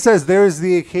 Oh, so this says there is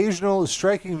the occasional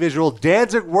striking visual.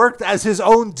 Danzig worked as his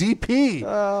own DP.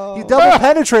 He double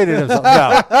penetrated himself.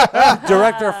 No,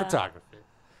 director of photography.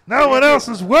 no one else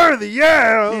is worthy,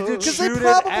 yeah. He did Because they shoot it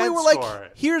probably and were like, score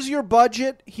it. here's your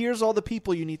budget, here's all the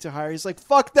people you need to hire. He's like,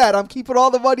 fuck that, I'm keeping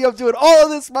all the money, I'm doing all of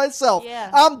this myself. Yeah.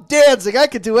 I'm Danzig, I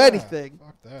could do anything.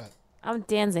 Fuck that. I'm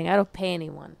dancing. I don't pay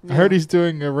anyone. I heard he's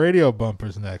doing radio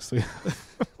bumpers next week.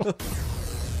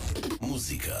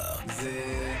 Música.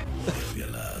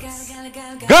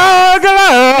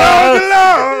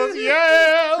 Gargoyles,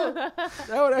 yeah.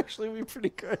 That would actually be pretty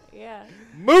good. Yeah.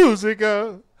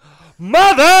 Musica.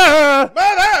 Mother!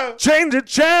 Mother. Change the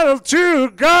channel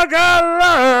to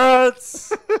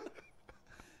Gargoyles.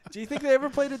 Do you think they ever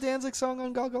played a Danzig song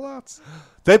on Gogolots?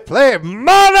 They play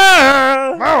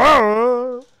Mother!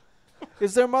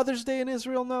 Is there Mother's Day in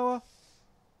Israel, Noah?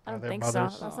 I don't their think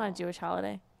mothers. so. That's not a Jewish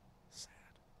holiday.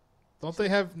 Don't they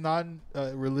have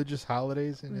non-religious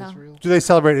holidays in No. Israel? Do they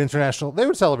celebrate international? They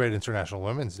would celebrate International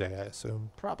Women's Day, I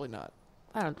assume. Probably not.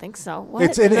 I don't think so. What?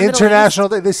 It's In an the Middle East? international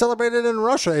day. They celebrate it in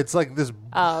Russia. It's like this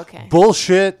Oh, okay.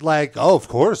 bullshit, like, oh, of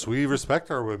course, we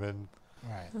respect our women.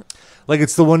 Right. Like,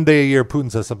 it's the one day a year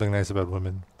Putin says something nice about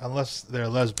women. Unless they're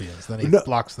lesbians, then he No.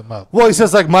 blocks them up. Well, he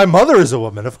says, like, my mother is a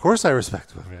woman. Of course I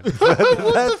respect women.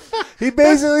 He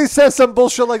basically says some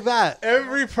bullshit like that.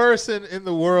 Every person in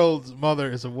the world's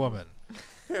mother is a woman.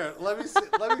 Here, let me find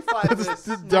That's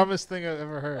the dumbest thing I've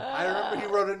ever heard. I remember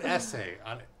he wrote an essay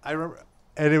on it. I remember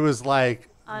and it was like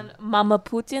On Mama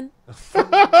Putin.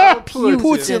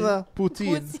 Putina.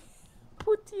 Putin.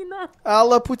 Putina.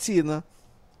 Alla Putina.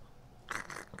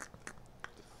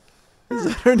 Is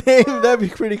that her name? That'd be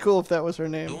pretty cool if that was her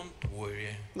name. Don't worry.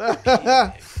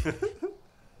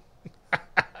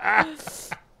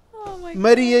 Oh my god.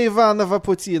 Maria Ivanova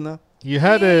Putina. You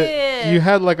had Yeah. you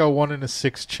had like a 1 in a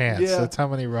 6 chance. Yeah. That's how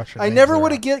many Russian. I names never there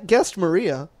would are. have guessed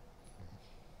Maria.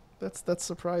 That's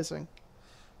surprising.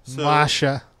 so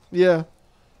Masha. Yeah.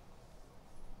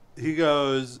 he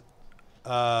goes.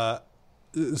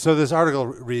 So this article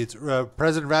reads: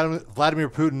 President Vladimir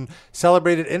Putin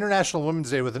celebrated International Women's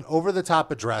Day with an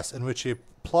over-the-top address in which he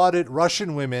applauded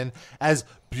Russian women as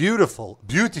beautiful,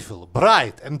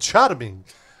 bright, and charming.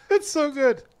 It's so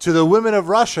good. To the women of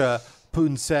Russia,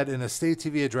 Putin said in a state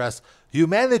TV address, "You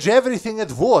manage everything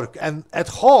at work and at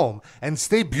home and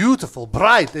stay beautiful,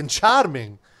 bright, and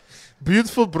charming.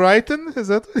 Beautiful Brighton? Is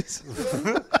that what he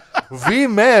said? We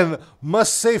men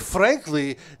must say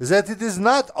frankly that it is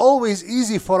not always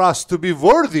easy for us to be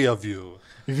worthy of you."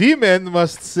 We men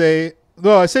must say.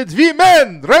 No, I said we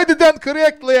men. Write it down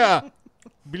correctly.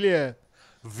 Blia.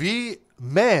 We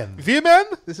men. We men?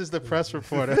 This is the press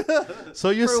reporter. So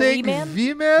you're For saying we men?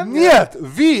 we men? Yet,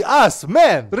 we, us,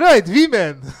 men. Right, we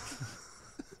men.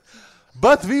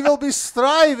 But we will be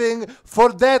striving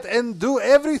for that and do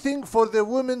everything for the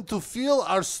women to feel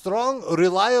our strong,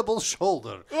 reliable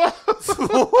shoulder.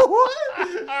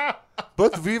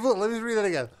 But we will, let me read that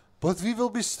again. But we will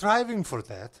be striving for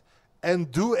that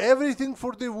and do everything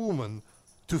for the woman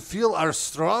to feel our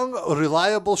strong,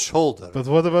 reliable shoulder. But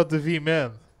what about the we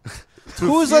men? To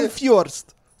Who's feel, on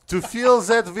first? to feel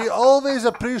that we always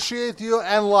appreciate you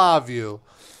and love you,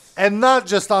 and not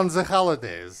just on the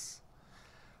holidays.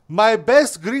 My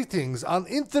best greetings on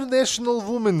International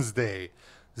Women's Day.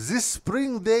 This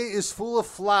spring day is full of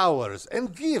flowers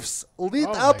and gifts lit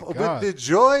Oh up my with God. the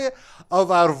joy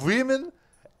of our women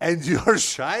and your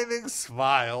shining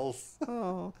smiles.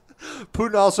 Oh.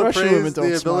 Putin also Russian women praised don't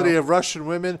the ability smile. of Russian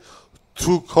women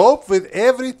to cope with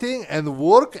everything and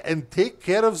work and take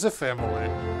care of the family.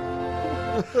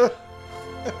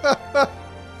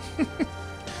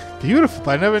 Beautiful.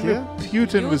 I never knew Yeah.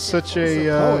 Putin was such a, He's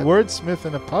a poet. wordsmith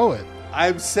and a poet.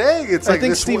 I'm saying it's I like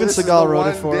think this, Steven this is Seagal the wrote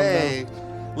it one for him, day.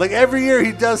 Like every year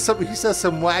he says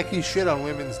some wacky shit on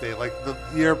Women's Day. Like the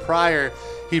year prior,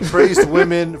 he praised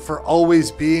women for always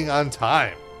being on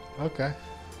time. Okay.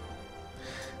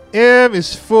 M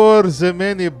is for the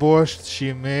many borscht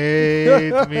she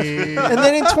made me. And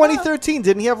then in 2013,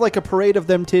 didn't he have like a parade of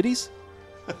them titties?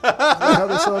 Is that how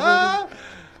they celebrated?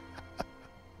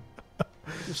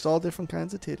 Just all different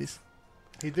kinds of titties.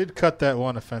 He did cut that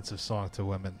one offensive song to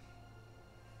women.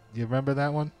 You remember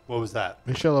that one? What was that?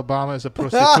 Michelle Obama is a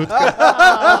prostitute.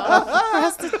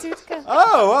 Prostitutka.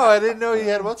 Oh, wow! I didn't know he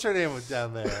had. What's her name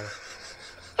down there?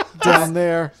 Down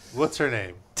there. What's her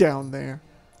name? Down there.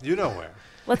 You know where?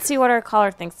 Let's see what our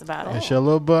caller thinks about it. Michelle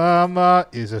Obama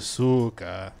is a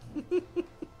suka.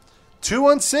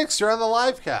 216. You're on the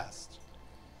live cast.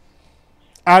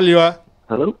 Alua.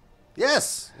 Hello?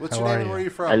 Yes. What's How your are name and you? where are you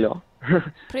from? Hello.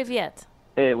 Привет.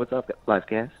 Hey, what's up,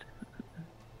 Livecast?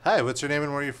 Hi. What's your name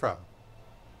and where are you from?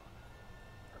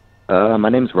 My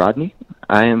name's Rodney.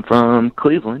 I am from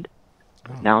Cleveland.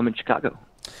 Now I'm in Chicago.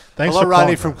 Thanks Hello, for Ronnie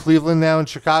calling. from Cleveland, now in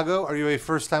Chicago. Are you a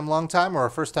first-time, long-time, or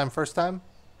a first-time, first-time?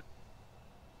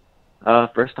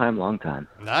 First time, long time.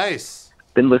 Nice.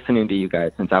 Been listening to you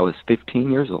guys since I was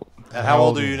 15 years old. And how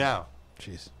old are you now?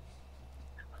 Jeez.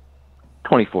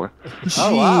 24.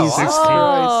 Oh, wow. Jesus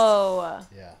Oh.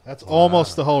 Yeah, that's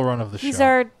almost the whole run of the He's show.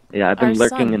 our. Yeah, I've been Our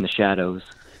lurking son. in the shadows.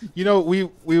 You know, we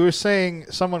were saying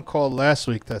someone called last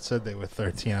week that said they were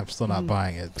 13. I'm still not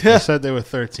buying it. But they said they were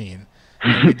 13.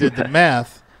 And we did the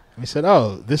math. And we said,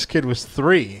 oh, this kid was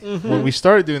 3 when we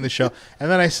started doing the show. And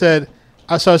then I said,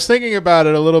 so I was thinking about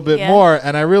it a little bit Yeah. more,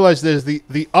 and I realized there's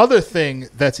the other thing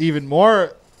that's even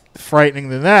more frightening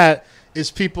than that is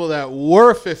people that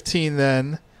were 15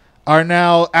 then are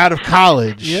now out of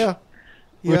college. Yeah.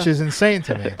 Which Yeah. is insane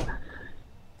to me.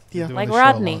 Yeah. Doing Like the show a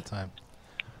long Rodney. time.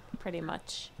 Pretty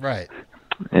much. Right.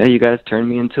 Yeah, you guys turned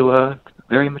me into a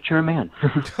very mature man.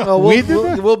 Oh, We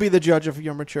did we'll be the judge of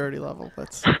your maturity level.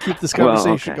 Let's keep this Well,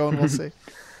 conversation okay. going. We'll see.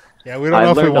 Yeah, we don't I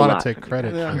know if we learned a want lot to take from you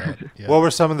credit guys. for that. Yeah. What were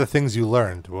some of the things you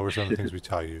learned? What were some of the things we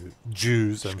taught you?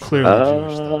 Jews, I'm sure. Clearly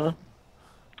Jewish stuff.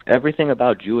 Everything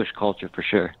about Jewish culture, for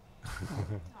sure.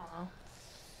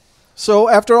 So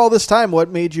after all this time, what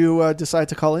made you decide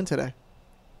to call in today?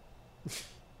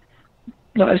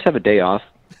 No, I just have a day off.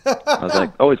 I was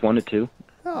like, always wanted to.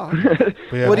 Oh, But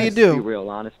yeah, what do you To be do? real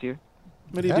honest here.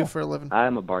 What do you Yeah. do for a living?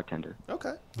 I'm a bartender.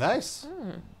 Okay. Nice.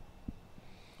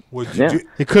 Would you Yeah. do?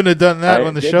 He couldn't have done that I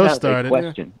when the did show have a started.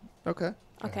 question. Okay.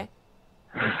 Okay.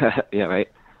 Yeah, right.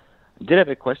 I did have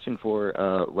a question for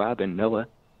Rob and Noah.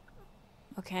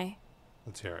 Okay.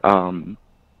 Let's hear it.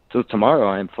 So tomorrow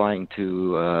I'm flying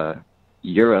to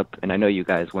Europe, and I know you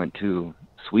guys went to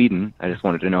Sweden. I just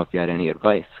wanted to know if you had any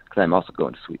advice, because I'm also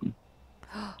going to Sweden.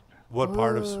 What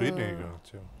part of Sweden are you going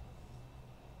to?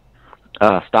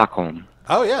 Stockholm.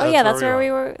 Oh yeah. Oh yeah, that's where went.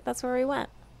 we were. That's where we went.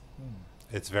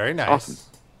 It's very nice. Awesome.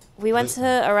 We went to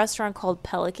a restaurant called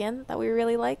Pelican that we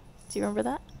really liked. Do you remember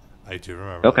that? I do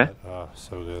remember. Okay. That. Oh,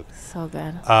 so good. So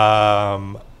good.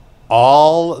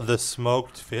 All the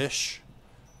smoked fish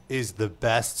is the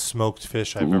best smoked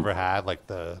fish I've ever had. Like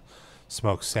the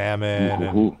smoked salmon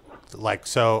and Ooh. like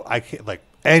so I can't like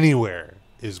anywhere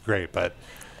is great, but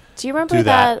Do you remember do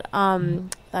that.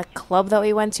 that club that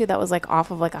we went to that was like off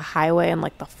of like a highway in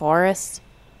like the forest?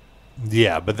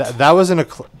 yeah, but that wasn't a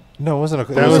no, it wasn't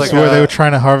a That it was like where they a- were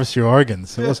trying to harvest your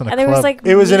organs. It wasn't a And there club. was like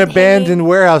it was an meat abandoned hanging-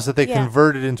 warehouse that they Yeah.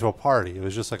 converted into a party. It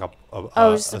was just like a Oh, it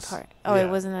was just a s- part. Oh, yeah. it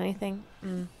wasn't anything.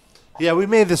 Mm. Yeah, we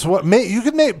made this. You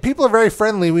could make people are very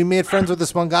friendly. We made friends with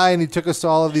this one guy, and he took us to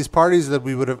all of these parties that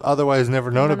we would have otherwise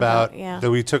never known Known about, about. yeah. That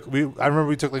we took. I remember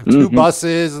we took like 2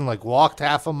 buses and like walked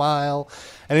half a mile,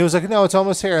 and he was like, "No, it's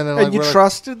almost here." And then like, And you we're like,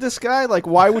 trusted this guy? Like,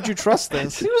 why would you trust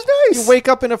this? He was nice. You wake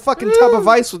up in a fucking tub of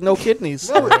ice with no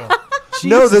kidneys.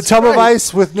 No, the tub of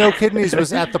ice with no kidneys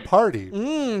was at the party.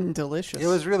 Delicious. It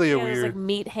was really Yeah, a there was weird. like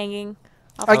meat hanging.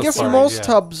 off I the guess sorry, floor. most yeah.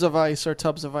 tubs of ice are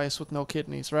tubs of ice with no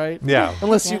kidneys, right? Yeah.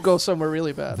 Unless you Yes. go somewhere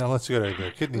really bad. Now let's go to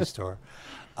the kidney store.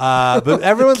 But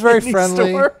everyone's very Kidney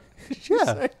friendly. store?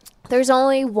 Yeah. There's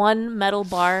only one metal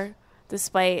bar,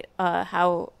 despite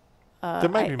how There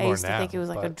might be I more used to now, think it was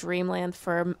like a but- dreamland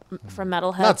for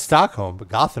metalheads. Not Stockholm, but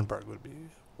Gothenburg would be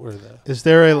where the. Is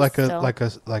there a like Still.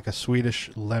 a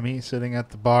Swedish Lemmy sitting at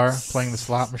the bar playing the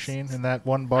slot machine in that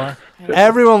one bar?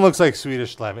 Everyone looks like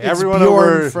Swedish Lemmy. It's Everyone Bjorn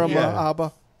over from yeah.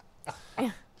 ABBA.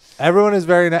 Everyone is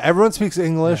very nice. Everyone speaks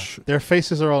English. Their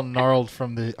faces are all gnarled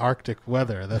from the Arctic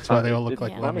weather. That's why they all look It's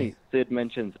like Yeah. Lemmy. funny Sid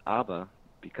mentions ABBA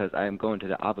because I am going to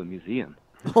the ABBA Museum.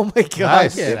 Oh my god.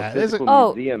 Nice. Yeah, They have that a is a- physical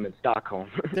Oh. museum in Stockholm.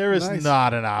 There is Nice.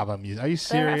 not an ABBA museum. Are you There,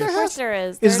 serious? of course there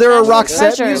is. Is They're there a national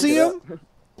Roxette treasures. museum?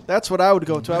 That's what I would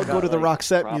go to. I would go to the Like,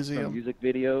 Roxette props from Museum. Music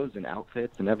videos and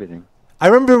outfits and everything. I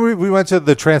remember we went to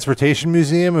the transportation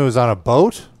museum. It was on a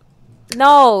boat.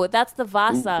 No, that's the Ooh,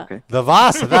 Vasa. okay. The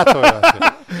Vasa. That's what it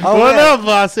was. Oh, yeah. no,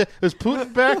 boss. Is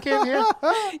Putin back in here?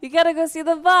 You gotta go see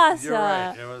the Vasa, You're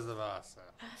right. It was the Vasa.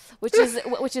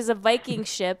 which is a Viking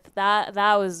ship. That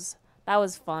was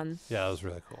fun. Yeah, that was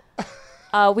really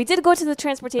cool. We did go to the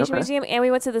transportation Okay. museum, and we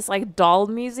went to this like doll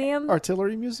museum.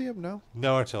 Artillery Museum? No.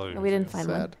 No artillery. we didn't museum. find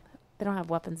one. Sad. They don't have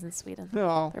weapons in Sweden.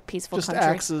 No. They're a peaceful Just country.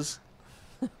 axes.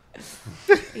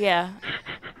 Yeah.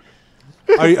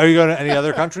 Are you going to any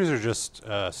other countries or just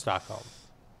Stockholm?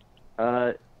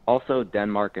 Also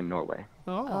Denmark and Norway.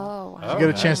 Oh. Oh. Oh. You get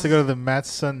a chance to go to the Mats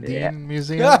Sundin Yeah.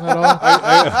 Museum at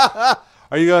all?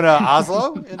 Are you going to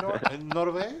Oslo in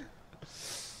Norway?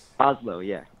 Oslo,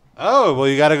 yeah. Oh, well,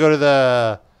 you got to go to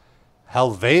the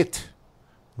Helvet,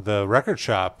 the record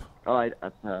shop. Oh,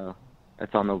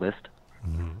 that's on the list.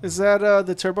 Is that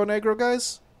the Turbo Negro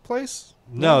guy's place?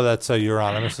 No, that's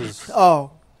Euronymous'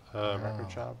 Oh.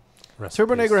 record shop. Rest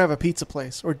Turbo in peace. Negro have a pizza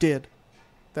place, or did.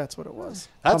 That's what it was.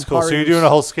 That's cool. So you're Campari's. doing a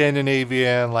whole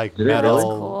Scandinavian like Did it really? metal That's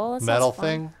cool. That metal sounds fun.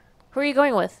 thing. Who are you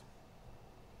going with?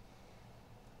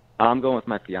 I'm going with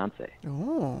my fiance.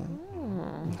 Oh.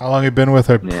 How long you been with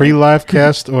her? Yeah. Pre-live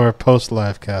cast or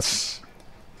post-live cast?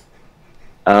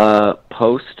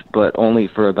 Post, but only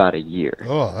for about a year.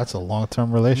 Oh, that's a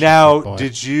long-term relationship. Now, boy.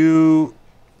 did you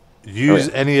use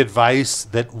yeah. any advice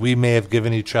that we may have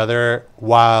given each other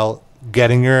while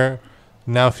getting your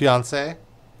now fiance?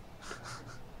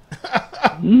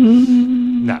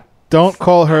 No. Don't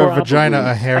call her Probably. vagina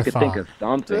a hair I could think thong. of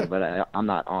something, but I'm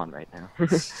not on right now.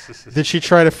 Did she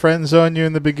try to friend zone you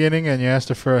in the beginning and you asked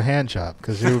her for a hand job?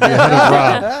 Because you would be ahead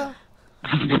of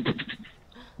Rob.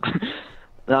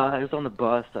 No, I was on the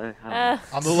bus.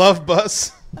 On the love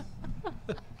bus.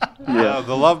 Yeah,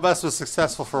 the love bus was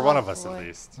successful for one of us at boy.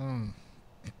 least.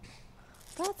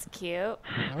 That's cute. All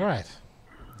right.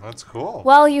 That's cool.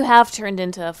 Well, you have turned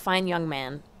into a fine young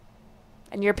man,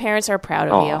 and your parents are proud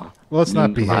of you. Aw. Well, let's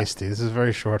not be Mm, hasty. This is a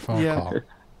very short phone Yeah. call.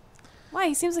 Why?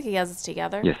 He seems like he has it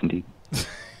together. Yes, indeed.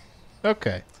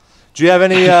 Okay. Do you have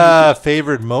any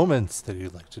favorite moments that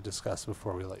you'd like to discuss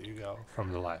before we let you go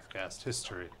from the livecast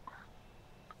history?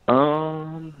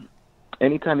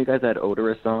 Anytime you guys had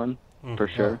Odorous on, for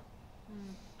sure.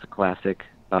 It's a classic.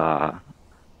 I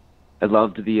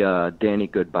loved the Danny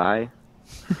Goodbye.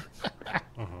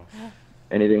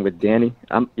 Anything with Danny?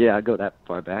 Yeah, I go that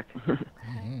far back.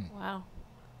 Wow.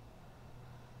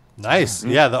 Nice.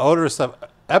 Yeah, the odorous stuff.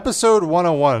 Episode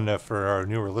 101 for our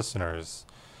newer listeners.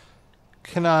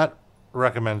 Cannot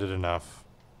recommend it enough.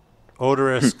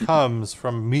 Odorous comes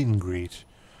from meet and greet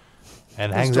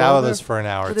and hangs out with us for an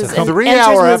hour. It's a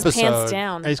 3-hour Pants episode.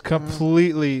 down. He's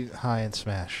completely high and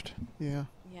smashed. Yeah.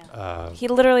 He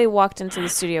literally walked into the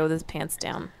studio with his pants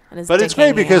down. And his But dick it's great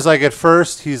hanging because, out. like, at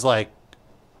first he's like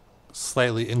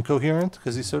slightly incoherent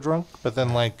because he's so drunk, but then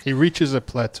like He reaches a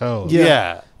plateau.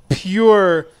 yeah.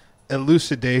 Pure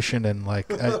elucidation and like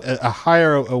a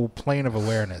higher plane of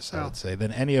awareness, I would say,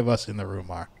 than any of us in the room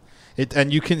are. It's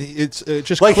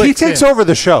just Like he clicks takes in. over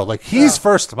the show. Like he's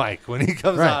first mic when he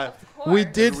comes Right. on. We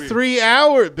did 3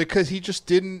 hours because he just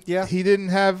didn't. Yeah. He didn't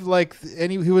have like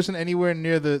any. He wasn't anywhere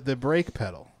near the brake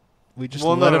pedal. We just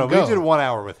Well, let no, him go. We did 1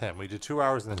 hour with him. We did 2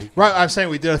 hours and then he came Right, on. I'm saying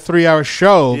we did a 3-hour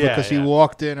show Yeah, because he yeah.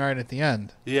 walked in right at the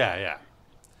end. Yeah.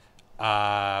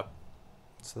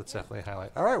 So that's definitely a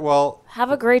highlight. All right, well, Have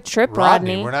a great trip, Rodney,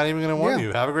 Rodney. we're not even going to warn Yeah.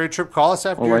 you. Have a great trip. Call us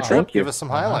after All your right, trip. thank you. Give us some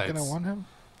I'm not highlights. gonna want him.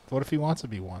 What if he wants to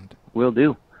be won? Will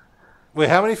do. Wait,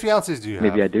 how many fiancés do you have?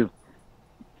 Maybe I do.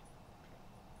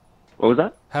 What was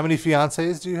that? How many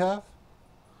fiancés do you have?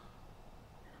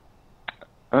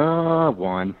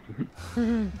 One.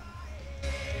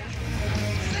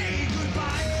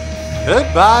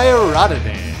 Goodbye,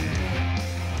 Rodney.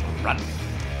 Rodney.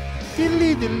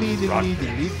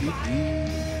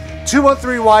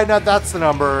 213 Wide Nut, that's the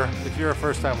number. If you're a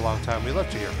first time, long time, we'd love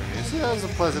to hear from you. So that was a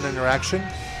pleasant interaction.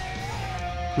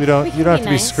 You don't can have be to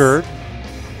be nice. scared.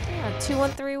 Yeah,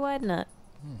 213 Wide Nut.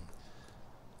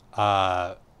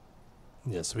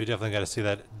 Yes, we definitely got to see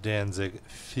that Danzig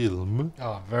film.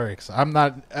 Oh, I'm very excited. I'm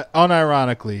not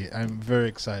unironically. I'm very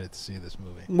excited to see this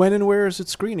movie. When and where is it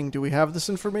screening? Do we have this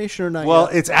information or not? Well,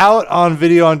 yet? it's out on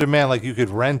video on demand. Like you could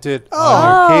rent it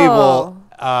on your cable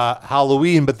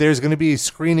Halloween, but there's going to be a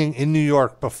screening in New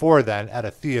York before then at a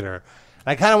theater.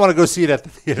 And I kind of want to go see it at the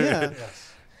theater. Yeah.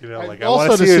 You know, like I also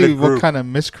want to see it in see a what group. kind of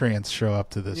miscreants show up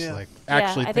to this. Yeah. Like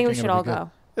actually, Yeah, I think we thinking should it'll all be good.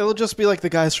 go. It'll just be like the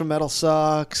guys from Metal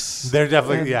Sucks. They're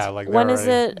definitely And like When they're is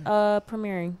already- it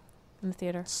premiering in the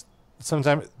theater?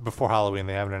 Sometime before Halloween.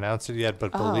 They haven't announced it yet,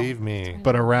 but Oh. believe me,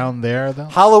 But around there, though.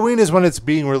 Halloween is when it's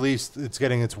being released. It's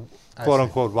getting its I quote see.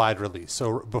 unquote wide release.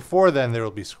 So before then, there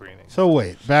will be screening. So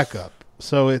wait, back up.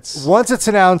 So it's Once it's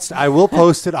announced, I will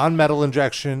post it on Metal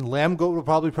Injection. Lamb Goat will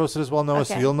probably post it as well, Noah,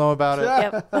 so Okay. you'll know about it.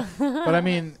 Yep. But I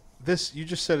mean, this you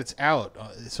just said it's out.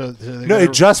 So they're No, gonna-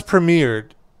 it just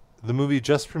premiered. The movie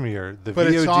just premiered. The But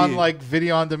VOD. it's on like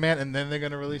video on demand, and then they're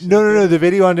gonna release. it No. in The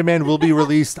video on demand will be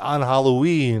released on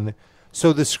Halloween,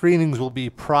 so the screenings will be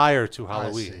prior to I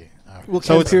Halloween. see. Okay. Will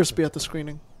so Ken it's Pierce be at the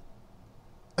screening?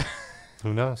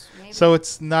 Who knows? so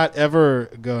it's not ever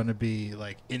going to be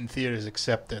like in theaters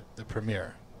except at the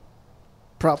premiere.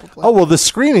 Probably. Oh well, the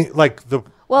screening like the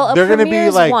Well, a they're going to be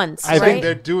premiere's like once, I I right? think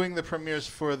they're doing the premieres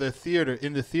for the theater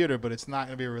in the theater, but it's not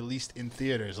going to be released in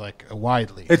theaters like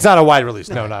widely. it's not a wide release.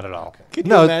 No, not at all. Can you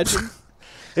No, imagine?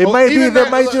 it Well, might be. even They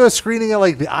that- might do a screening at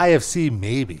like the IFC,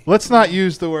 maybe. Let's not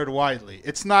use the word widely.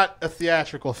 It's not a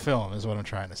theatrical film, is what I'm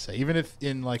trying to say. Even if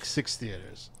in like 6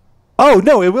 theaters, Oh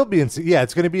no, it will be in. Yeah,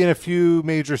 it's going to be in a few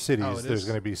major cities. Oh, it There's is?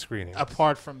 going to be screenings.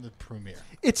 apart from the premiere.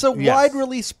 It's a Yes. wide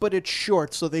release, but it's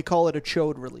short, so they call it a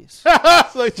chode release.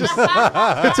 Like just,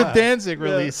 it's a Danzig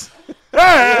release.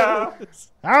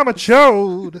 I'm a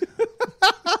chode,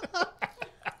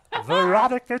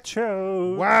 Veronica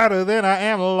Cho. wider than I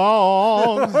am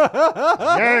long.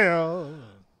 Yeah,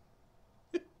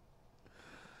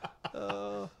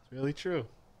 it's really true.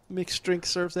 Mixed drink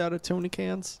serves out of Tony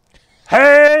cans.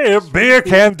 Hey, beer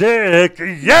can dick,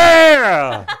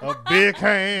 yeah. A big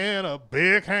hand, a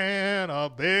big hand, a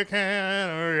big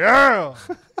hand, yeah.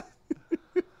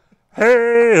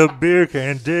 Hey, a beer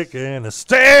can dick and a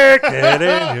stick it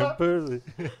in your pussy.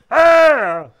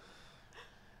 Yeah.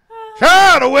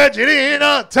 Try to wedge it in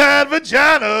a tight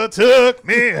vagina. Took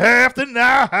me half the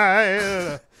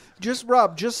night.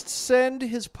 Just send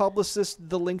his publicist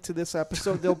the link to this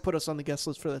episode. They'll put us on the guest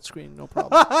list for that screening. No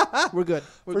problem. We're good.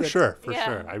 We're For good. sure, for Yeah.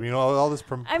 sure. I mean, all this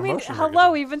I mean, promotion. we're hello,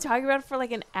 getting. we've been talking about it for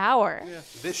like an hour.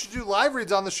 They should do live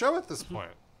reads on the show at this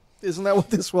point. Isn't that what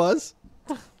this was?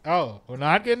 Oh, we're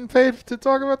not getting paid to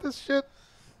talk about this shit?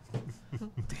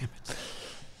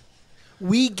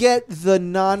 We get the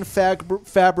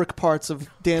non-fabric parts of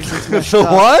Danzig's mesh The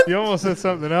top. what? You almost said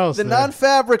something else. The there.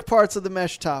 non-fabric parts of the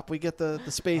mesh top. We get the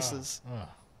spaces. Oh,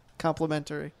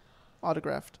 Complimentary.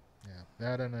 Autographed. yeah.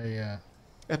 That and a,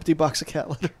 Empty box of cat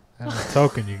litter. and a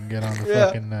token you can get on the Yeah.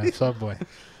 fucking subway.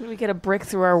 We get a brick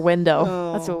through our window.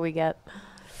 Oh. That's what we get.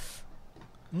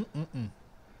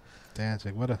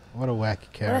 Danzig, what a wacky What a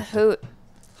character. hoot.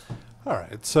 All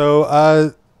right.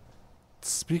 So,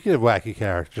 speaking of wacky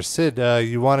characters, Sid,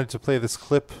 you wanted to play this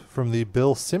clip from the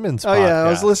Bill Simmons Oh podcast. yeah, I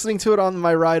was listening to it on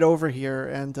my ride over here,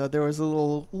 and there was a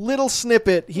little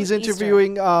snippet. He's Easter.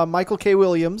 interviewing Michael K.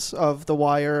 Williams of The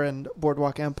Wire and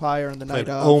Boardwalk Empire and The Played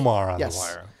Night of. Omar on Yes. The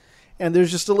Wire. And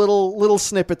there's just a little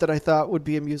snippet that I thought would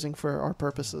be amusing for our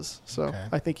purposes. So Okay.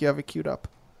 I think you have it queued up.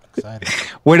 Exciting.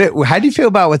 How do you feel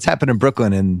about what's happened in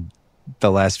Brooklyn in the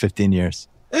last 15 years?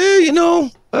 It's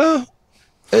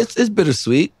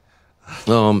bittersweet.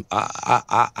 In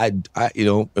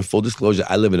full disclosure,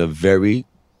 I live in a very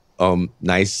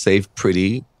nice, safe,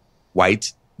 pretty,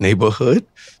 white neighborhood.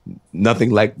 Nothing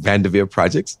like Vanderveer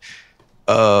projects.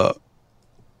 I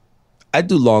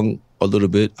do long a little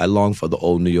bit. I long for the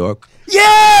old New York.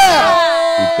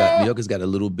 Yeah! New York has got a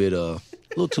little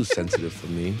too sensitive for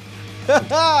me.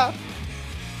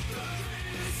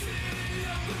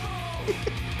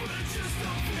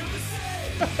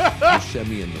 You shut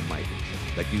me in the mic.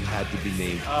 Like you had to be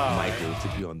named Michael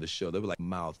to be on the show. They were like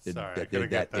mouth. They're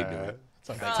that ignorant.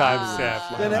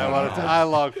 Timestamp. I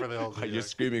log for the old. You're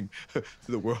screaming to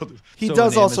the world. He So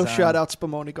does when also Amazon shout out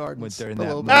Spumoni Gardens. went during a that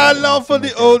little moment, bit. I love for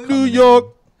the old New York.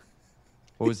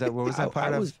 What was that? What was that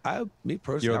part of? Me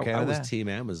personally, You okay I with was that? Team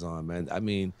Amazon, man. I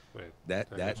mean, Wait, that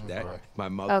my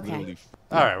mouth Okay. literally.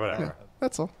 all right, whatever.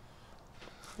 That's all.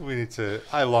 We need to.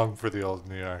 I long for the old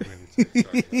New York. We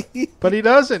need to But he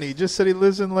doesn't. He just said he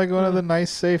lives in like one of the nice,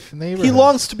 safe neighborhoods. He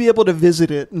longs to be able to visit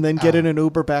it and then get in an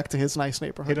Uber back to his nice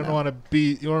neighborhood. He don't now. want to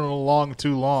be. You don't want to long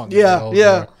too long. Yeah, in the old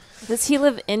yeah. New York. Does he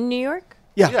live in New York?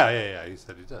 Yeah. yeah. You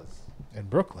said he does. In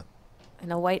Brooklyn.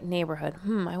 In a white neighborhood.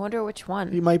 I wonder which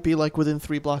one. He might be like within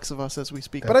 3 blocks of us as we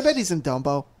speak. But I bet he's in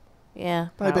Dumbo. Yeah.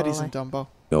 I bet he's in probably.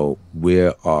 Dumbo.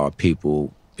 Where are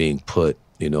people being put?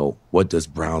 What does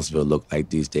Brownsville look like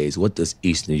these days? What does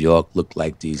East New York look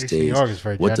like these East New days? York is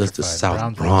very What does the gentrified. South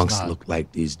Brownsville's Bronx not. look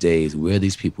like these days? Where are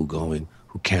these people going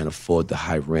who can't afford the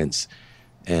high rents?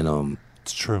 And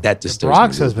It's true. that The disturbs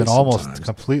Bronx me a has little been bit almost sometimes.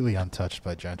 completely untouched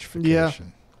by gentrification. Yeah.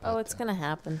 Oh, it's going to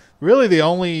happen. Really, the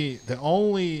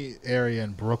only area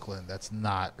in Brooklyn that's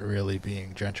not really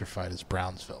being gentrified is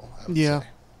Brownsville. I would Yeah. say.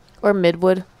 Or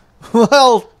Midwood.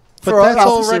 Well, But for that's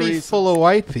opposite already reasons. full of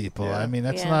white people. Yeah. I mean,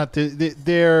 that's Yeah. not.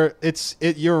 They're.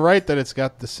 You're right that it's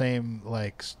got the same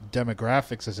like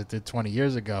demographics as it did 20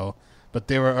 years ago, but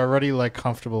they were already like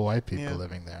comfortable white people Yeah.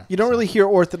 living there. You don't So- really hear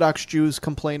Orthodox Jews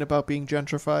complain about being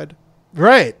gentrified.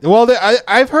 Right. Well,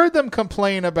 I've heard them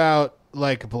complain about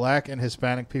like black and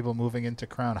Hispanic people moving into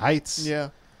Crown Heights. Yeah.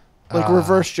 Like Ah.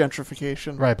 reverse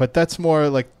gentrification. Right, but that's more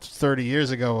like 30 years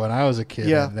ago when I was a kid.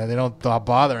 Yeah. And they don't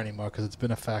bother anymore because it's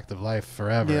been a fact of life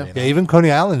forever. Yeah. you know? Yeah, even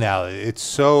Coney Island now, it's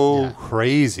so Yeah.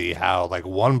 crazy how like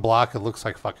one block it looks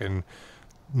like fucking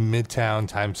Midtown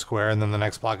Times Square, and then the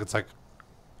next block it's like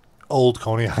old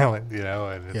Coney Island,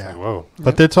 and it's Yeah. like whoa.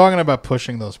 But they're talking about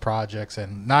pushing those projects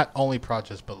and not only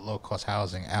projects but low cost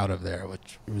housing out of there,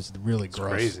 which was really It's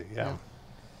gross. crazy. Yeah.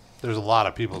 There's a lot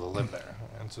of people that live there,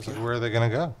 and it's just like where are they gonna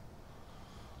go?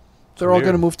 They're all weird.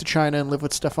 going to move to China and live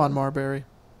with Stefan Marbury.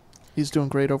 He's doing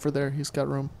great over there. He's got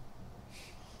room.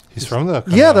 He's from the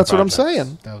Yeah, that's what I'm Projects.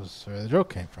 saying. That was where the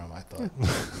joke came from, I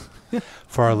thought.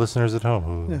 For our listeners at home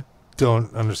who Yeah.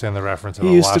 don't understand the reference, of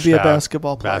He a used to be a washed-out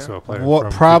basketball player. What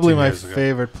from probably 15 my years ago.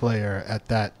 favorite player at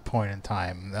that point in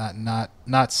time.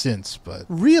 Not since, but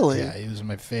Really? yeah, he was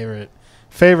my favorite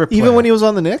player. Even when he was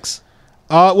on the Knicks?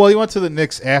 Well, he went to the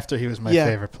Knicks after he was my Yeah.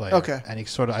 favorite player. Okay. And I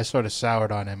sort of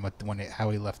soured on him how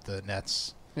he left the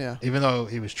Nets. Yeah. Even though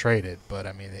he was traded, but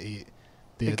I mean,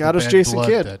 It got us bad Jason blood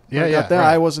Kidd. that- I yeah, got that.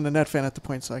 right. I wasn't a Net fan at the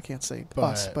point, so I can't say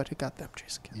us, But- but it got them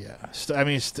Jason Kidd. Yeah, I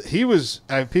mean, he was.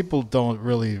 People don't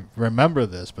really remember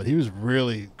this, but he was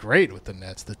really great with the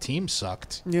Nets. The team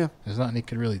sucked. Yeah. There's nothing he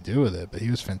could really do with it, but he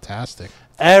was fantastic.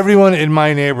 Everyone in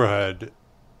my neighborhood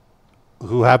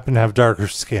who happened to have darker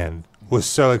skin was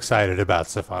so excited about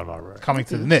Stephon Marbury. Coming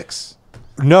to the Knicks.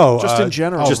 No, Just in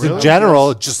general. Just Oh, really? in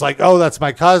general, just like, oh, that's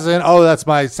my cousin. Oh, that's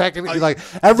my second. Like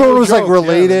everyone no was like joke, yeah,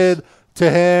 related to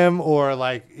him, or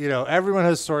like everyone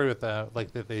has a story with them,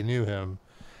 like that they knew him.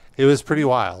 It was pretty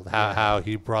wild how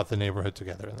he brought the neighborhood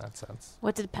together in that sense.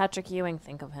 What did Patrick Ewing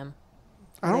think of him?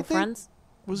 I Are don't they think friends?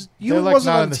 you They're, like,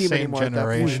 wasn't not on in the the team same anymore at that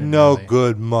point. He's generation. no really.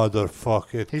 good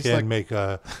motherfucker. He's Can't like- make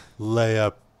a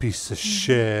layup piece of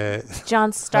shit. John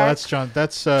No, Stark. that's John.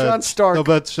 That's John Stark. No,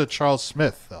 that's Charles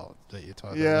Smith, though. That you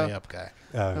talked Yeah. the layup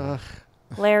guy.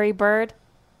 Larry Bird.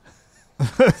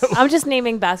 I'm just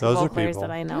naming basketball are players people.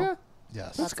 that I know. Yeah,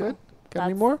 Yes, that's good. Got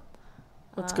any That's- more?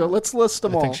 Let's go. Let's list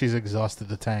them I all. think she's exhausted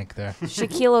the tank there.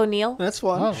 Shaquille O'Neal. That's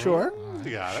one. Oh. Sure.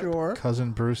 You got it. Sure.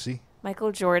 Cousin Brucey.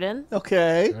 Michael Jordan,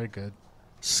 Okay. Very good.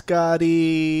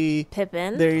 Scotty.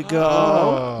 Pippen, There you go.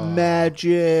 Oh.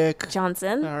 Magic.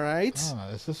 Johnson, All right.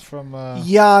 Oh, this is from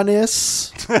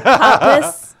Giannis.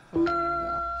 Pappas,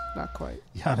 Not quite.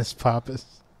 Giannis Pappas.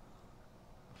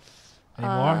 Any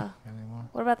more? Any more?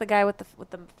 What about the guy with the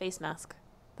face mask?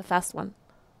 The fast one.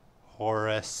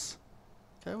 Horace.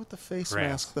 Guy with the face Grant.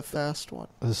 mask, the fast one.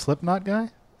 The Slipknot guy?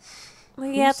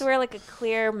 Like, he had to wear like a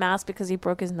clear mask because he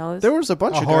broke his nose. There was a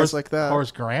bunch of guys like that.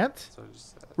 Horace Grant?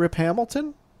 Rip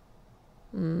Hamilton.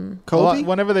 Well, Kobe.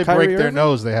 whenever they Kyrie break their Irving?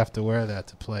 nose, they have to wear that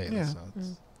to play. Yeah. So it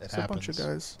It's a bunch happens. of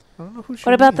guys. I don't know who.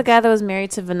 What about the guy that was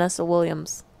married to Vanessa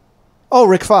Williams? Oh,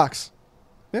 Rick Fox.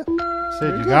 Yeah.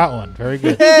 Sid, you got one. Very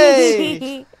good.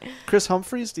 Hey. Chris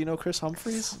Humphries. Do you know Chris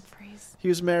Humphries? Humphries. He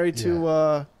was married to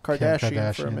Kim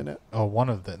Kardashian for a minute. Oh, one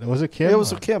of them. Was it Kim? It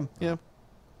was or- with Kim. Yeah.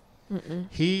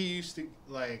 He used to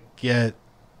get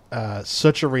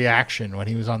such a reaction when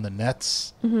he was on the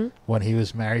Nets when he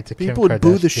was married to Kim People would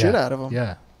boo the Kardashian. shit out of him.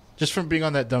 Yeah, just from being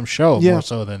on that dumb show Yeah. more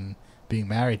so than being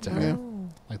married to her. Yeah.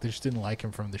 Like they just didn't like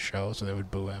him from the show, so they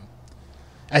would boo him.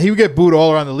 And he would get booed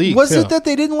all around the league. Was too. it that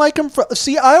they didn't like him?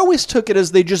 See, I always took it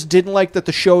as they just didn't like that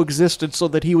the show existed, so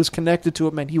that he was connected to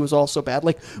it meant he was also bad.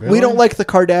 Like, we Really? don't like the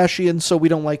Kardashians, so we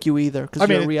don't like you either, because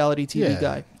you're a reality TV yeah.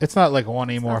 guy. It's not like one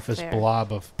amorphous fair.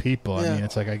 blob of people. Yeah. I mean,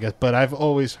 it's like I guess, but I've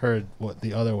always heard what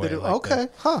the other way. They do- like okay,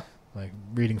 huh? like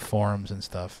reading forums and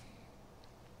stuff.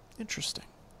 Interesting.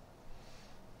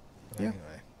 But Yeah. Anyway,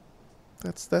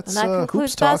 That's And that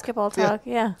concludes hoops talk. basketball talk.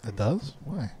 Yeah. it does.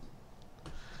 Why?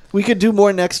 We could do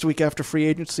more next week after free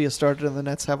agency has started and the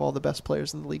Nets have all the best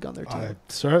players in the league on their team.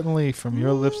 Certainly, from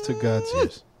your lips to God's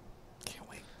ears. Can't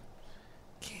wait.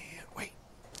 Can't wait.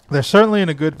 They're certainly in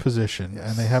a good position,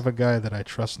 and they have a guy that I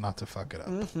trust not to fuck it up.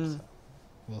 Mhm. So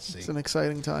we'll see. It's an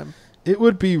exciting time. It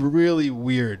would be really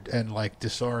weird and like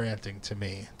disorienting to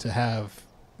me to have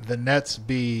the Nets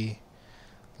be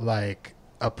like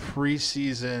a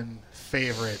preseason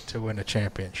favorite to win a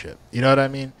championship. You know what I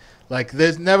mean? Like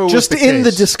there's never was Just the in the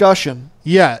case. discussion.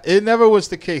 Yeah, it never was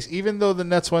the case. Even though the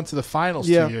Nets went to the finals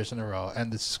Yeah. 2 years in a row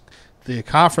and the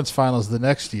conference finals the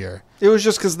next year. It was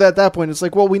just because at that point it's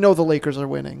like, well, we know the Lakers are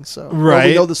winning, so or Right.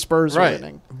 we know the Spurs are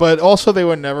winning. But also, they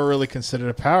were never really considered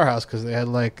a powerhouse because they had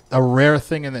like a rare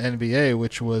thing in the NBA,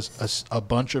 which was a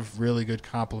bunch of really good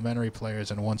complementary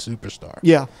players and one superstar.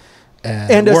 Yeah,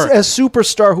 and as worked. a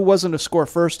superstar who wasn't a score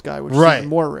first guy, which is Right. even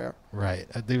more rare. Right,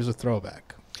 he was a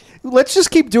throwback. Let's just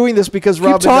keep doing this because Keep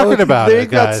Rob, talking about they've it,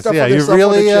 got guys. stuff Yeah, on their you stuff on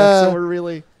really, the check, so we're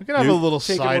really We can have a little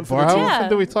taking one for the sidebar. How team. often Yeah.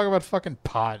 do we talk about fucking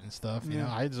pot and stuff? You know,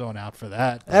 I zone out for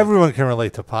that. but- Everyone can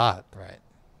relate to pot. right.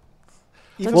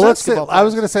 even Well, basketball I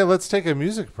was players. going to say let's take a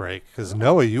music break because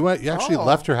Noah, you actually Oh.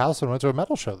 left your house and went to a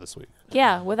metal show this week.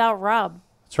 Yeah, without Rob.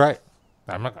 That's right.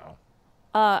 I'm not going.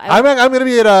 I I'm going to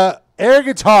be at Air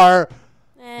Guitar,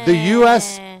 the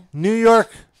U.S. Eh. New York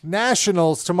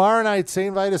Nationals tomorrow night,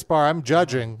 St. Vitus Bar. I'm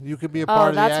judging. You could be a part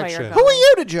of the that's why you're action. Who are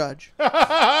you to judge?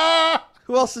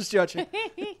 Who else is judging?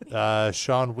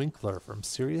 Sean Winkler from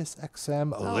Sirius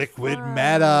XM Liquid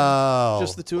Metal.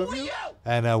 Just the two of you?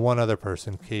 And one other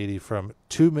person, Katie from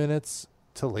 2 Minutes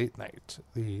to Late Night.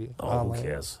 The Oh, who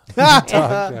cares? talk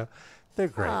show. They're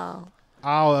great. Oh.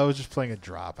 Oh, I was just playing a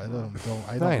drop. I don't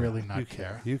I know. really You not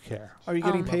care. You care. Are you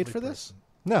getting paid Lovely for this? person.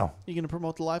 No. You going to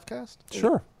promote the live cast?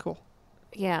 Sure. Cool.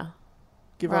 Yeah.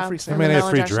 Give out Rob, free from I the mean, I Metal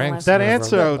have free Injection drinks. That Live.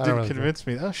 answer I don't didn't really convince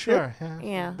me. Oh, sure.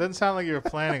 Yeah. Doesn't sound like you were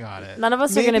planning on it. None of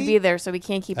us are going to Maybe- be there, so we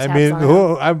can't keep I tabs mean,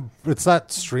 on him. it's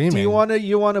not streaming. Do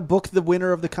you want to book the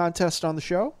winner of the contest on the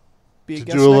show? Be to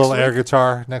guest do a little next air week?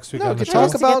 guitar next week No, on the just show?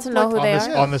 talk to about get to know like, who on they this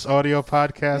are. on this audio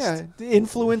podcast. Yeah, the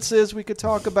influences we could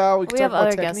talk about. We could We talk have about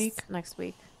other technique. guests next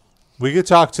week. We could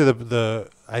talk to the.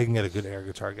 I can get a good air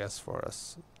guitar guest for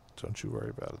us. Don't you worry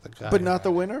about it. The guy, But not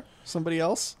the winner. Somebody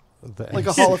else, the like a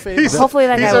MC Hall of Fame. Hopefully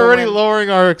that He's guy will already win. lowering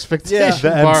our expectations. the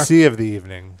bar. MC of the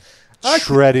evening,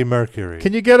 Shreddy Mercury.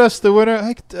 Can you get us the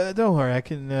winner? Don't worry, I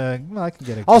can. I can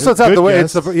get a. Also, good, it's not good the way.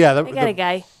 guess. It's the yeah. I got a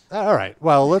guy. All right.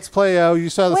 Well, let's play. You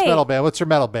saw this Wait. metal band. What's your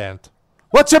metal band?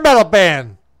 What's your metal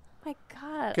band? My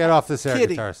God. Get off this air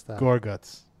Kitty. guitar stuff.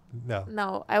 Gorguts. No.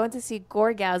 No, I went to see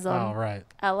Gorgasm Oh right.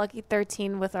 at Lucky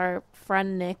 13 with our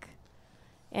friend Nick.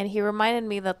 And he reminded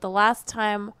me that the last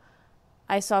time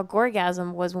I saw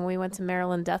Gorgasm was when we went to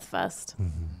Maryland Death Fest,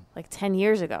 like 10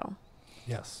 years ago.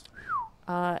 Yes.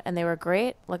 And they were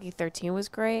great. Lucky 13 was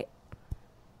great.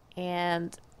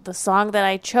 And the song that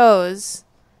I chose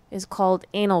is called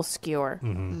Anal Skewer.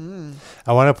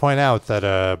 I want to point out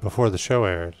that before the show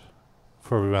aired,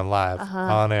 before we went live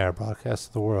on air, broadcast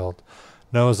to the world,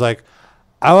 Noah's like,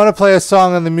 I want to play a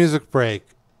song on the music break.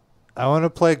 I want to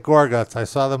play Gorguts. I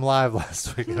saw them live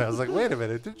last week, and I was like, wait a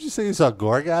minute. Did you say you saw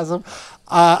Gorgasm?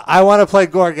 I want to play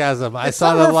Gorgasm. I It's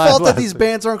saw not them her live fault last that these week.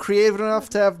 bands aren't creative enough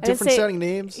to have I didn't different say- sounding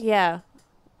names. Yeah.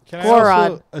 Can I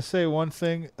Gorod. also say one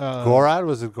thing? Gorod?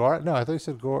 Was it Gorod? No, I thought you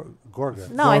said Gorga.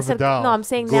 No, I said Vidal. no. I'm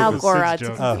saying now Sid's Gorod to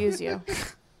joke. confuse you.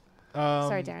 Um,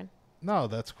 Sorry, Darren. No,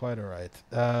 that's quite all right.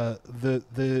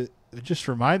 It just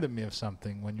reminded me of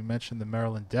something when you mentioned the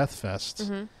Maryland Death Fest.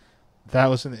 Mm-hmm. That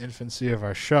was in the infancy of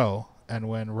our show, and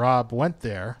when Rob went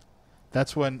there,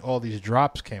 that's when all these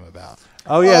drops came about.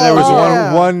 Oh yeah, there was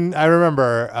yeah. one. I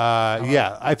remember.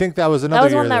 Yeah, I think that was another That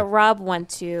was year one that Rob went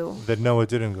to, that Noah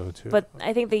didn't go to. but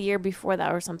I think the year before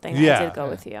that or something, Yeah. I did go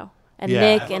with you. And Yeah.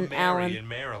 Nick I'm and Alan. in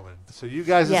Maryland. So you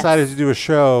guys Yes. decided to do a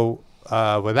show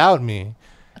without me.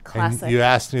 A classic. And you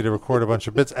asked me to record a bunch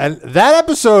of bits, and that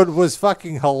episode was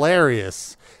fucking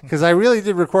hilarious because I really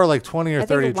did record like 20 or I think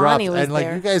 30 drops, Lonnie was and like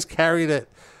there. you guys carried it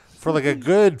for like a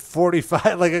good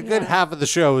 45, like a good Yeah. half of the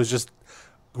show was just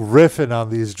riffing on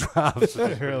these drops.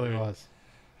 It really was.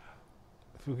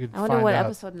 If we could I wonder find what out.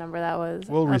 episode number that was.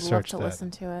 We'll I'd love research to that. listen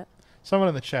to it. Someone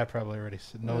in the chat probably already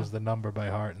knows the number by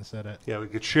heart and said it. Yeah, we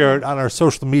could share it on our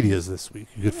social medias this week.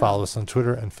 You could follow us on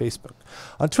Twitter and Facebook.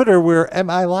 On Twitter, we're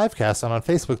MI Livecast, and on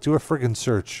Facebook, do a friggin'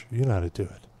 search. You know how to do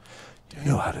it.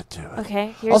 You know how to do it.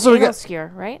 Okay, here's Also, we Anal got-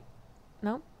 Skewer, right?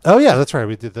 No? Oh yeah, that's right.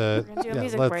 We did the. We're gonna do a yeah,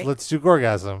 music let's, break. let's do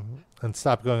Gorgasm and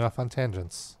stop going off on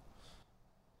tangents.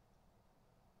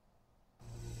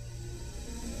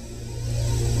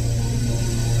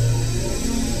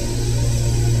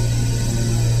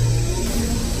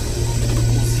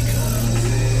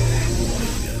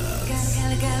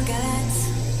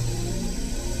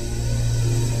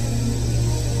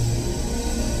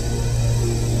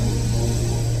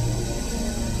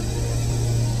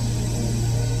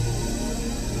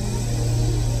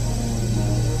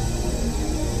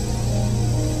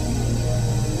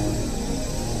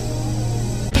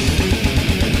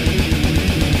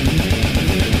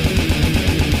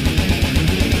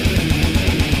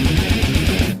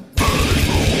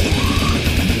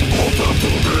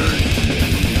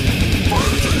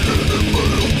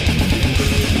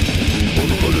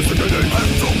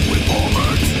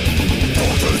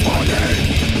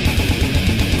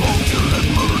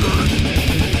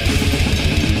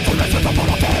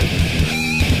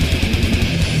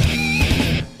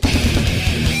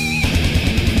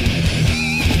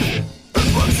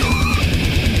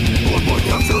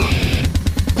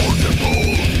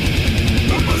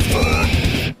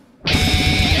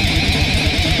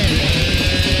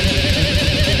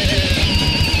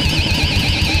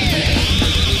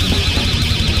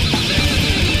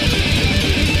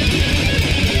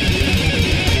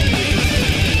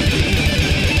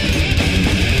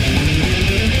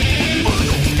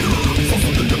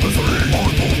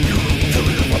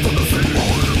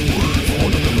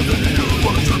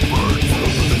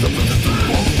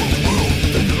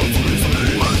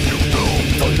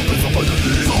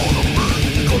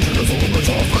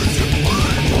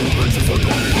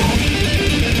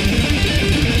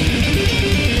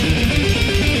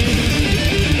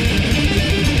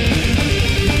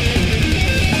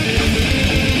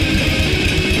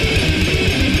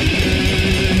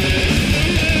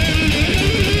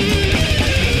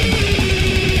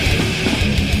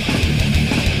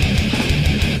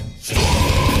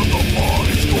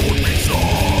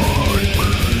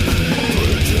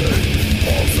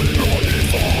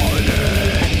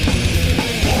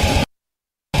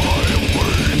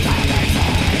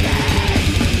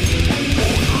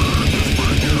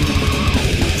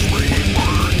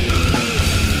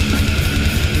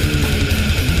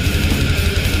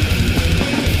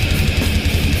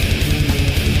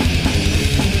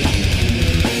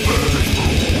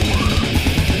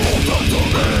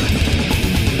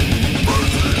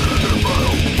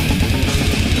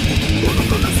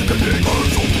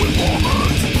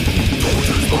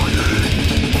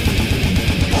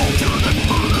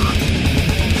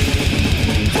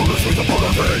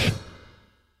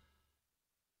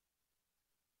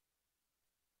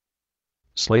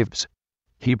 Slaves.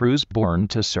 Hebrews born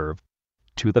to serve.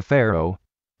 To the Pharaoh.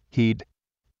 Heed.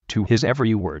 To his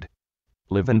every word.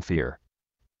 Live in fear.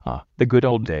 Ah, the good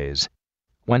old days.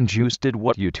 When Jews did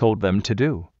what you told them to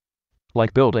do.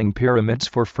 Like building pyramids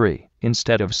for free,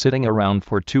 instead of sitting around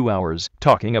for 2 hours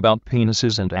talking about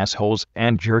penises and assholes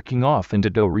and jerking off into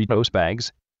Doritos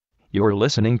bags. You're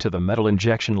listening to the Metal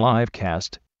Injection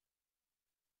Livecast.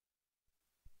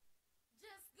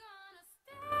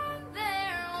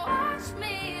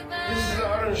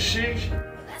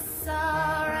 That's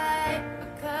alright,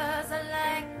 because I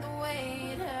like the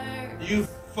way it hurts. You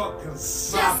fucking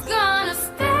suck. Just gonna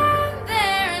stand there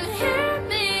and hear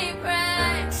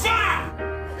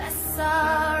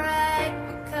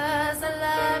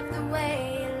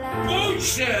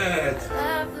Bullshit!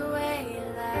 Love the way you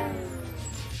lie.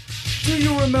 Do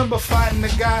you remember fighting the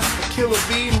guy, the Killer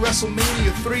Bee in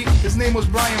WrestleMania 3? His name was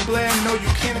Brian Blair, no you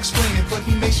can't explain it, but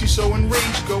he makes you so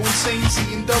enraged, go insane,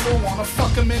 seeing double, wanna fuck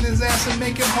him in his ass and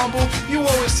make him humble. You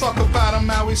always talk about him,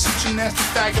 how he's such a nasty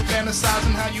faggot,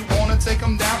 fantasizing how you wanna take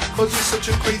him down, cause you're such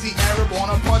a crazy Arab,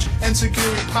 wanna punch, and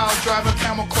security pile driver,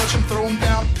 camel clutch him, throw him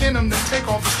down, pin him, then take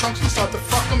off his trunks and start to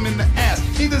fuck him in the ass.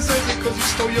 He deserves it cause he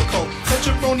stole your coat, that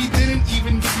jabroni didn't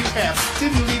even give you half,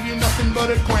 didn't leave you nothing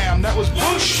but a gram, that was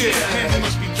bullshit. Man, he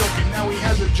must be joking. Now he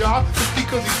has a job just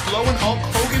because he's blowing Hulk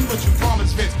Hogan. But you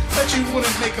promised Vince that you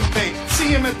wouldn't make him pay.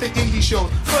 See him at the indie shows,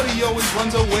 but he always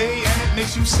runs away, and it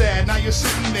makes you sad. Now you're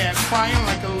sitting there crying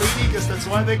like a lady. Guess that's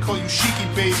why they call you Sheiky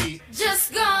Baby.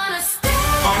 Just gonna stay.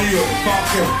 On you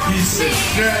fucking piece of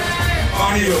shit.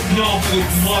 On you no good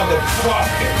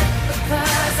motherfucker. Because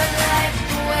I like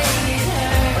the way it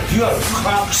hurts. You a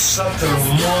cocksucker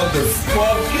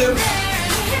motherfucker.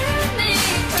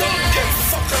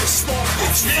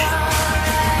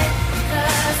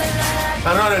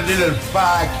 Another little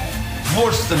fag,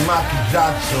 worse than Michael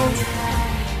Jackson.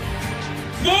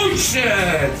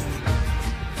 Bullshit!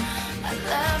 I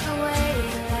love the way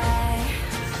you lie.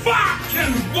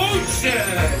 Fucking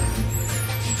bullshit!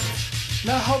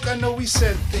 Now, Hulk, I know we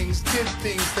said things, did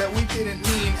things that we didn't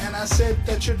mean. And I said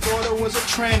that your daughter was a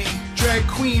tranny. Drag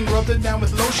queen, rubbed her down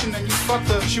with lotion and you fucked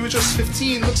her. She was just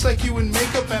 15, looks like you in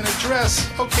makeup and a dress.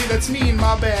 Okay, that's mean,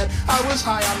 my bad. I was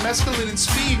high on mescaline and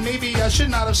speed. Maybe I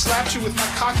should not have slapped you with my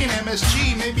cock and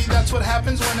MSG. Maybe that's what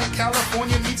happens when a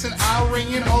California meets an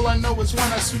Iranian. All I know is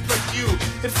when I sweep like you,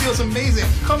 it feels amazing.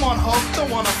 Come on, Hulk, don't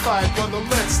wanna fight, brother,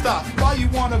 let's stop. Why you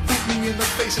wanna boot me in the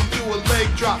face and do a leg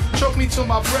drop? Choke me till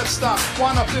my breath stops.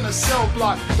 Wind up in a cell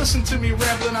block. Listen to me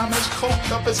rambling, I'm as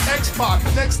coked up as X-Pac.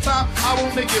 Next time, I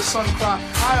will make your son cry.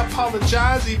 I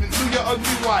apologize even to your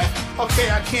ugly wife. Okay,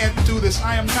 I can't do this,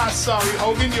 I am not sorry.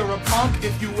 Hogan, you're a punk.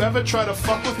 If you ever try to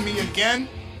fuck with me again,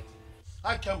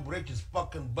 I can break his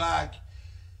fucking back,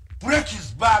 break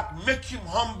his back, make him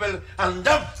humble, and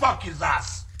then fuck his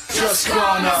ass. just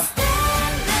gonna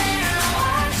stand there and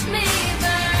watch me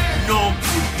burn. No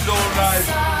good, no life.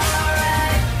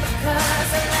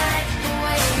 Because I like the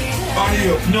way it hurts. are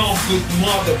you no good Just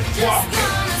motherfucker?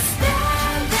 gonna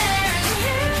stand there and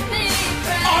hear me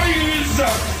cry. Are you the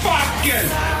fucking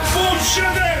bullshit?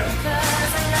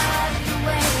 Because I love the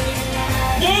way you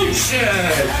lie.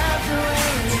 Bullshit! Love the way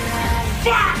you lie.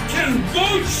 Fucking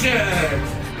bullshit!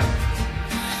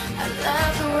 I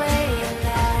love the way you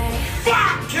lie.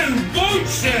 Fucking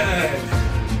bullshit!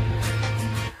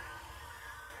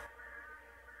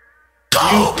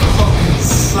 You fucking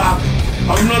suck.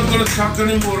 I'm not gonna talk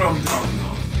anymore. I'm done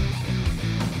now.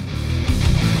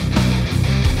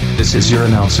 This is your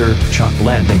announcer, Chuck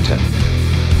Landington.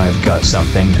 I've got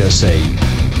something to say.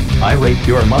 I raped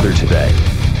your mother today.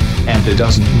 And it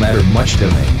doesn't matter much to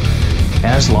me.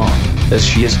 As long as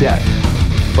she is dead.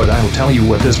 But I'll tell you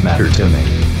what does matter to me.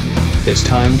 It's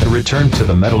time to return to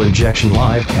the Metal Injection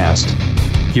livecast.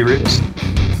 Here it is.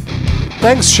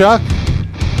 Thanks, Chuck.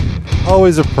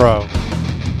 Always a pro.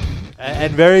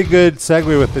 And very good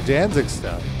segue with the Danzig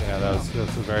stuff. Yeah, that's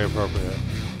very appropriate.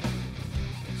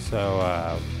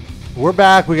 So we're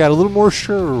back. We got a little more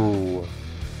show.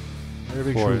 Very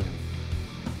big for show. you.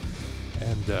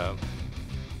 And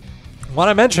want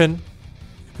to mention,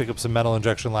 pick up some Metal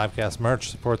Injection Livecast merch.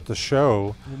 Support the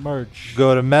show. Merch.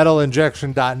 Go to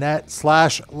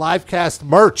metalinjection.net/livecast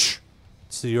merch.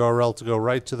 It's the URL to go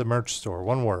right to the merch store.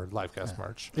 One word, Livecast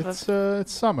merch.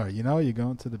 It's summer, you know. You're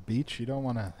going to the beach. You don't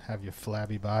want to have your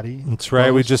flabby body. That's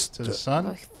right. We exposed just to the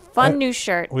sun. Fun new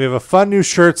shirt. We have a fun new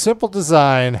shirt, simple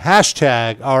design,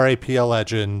 hashtag RAPL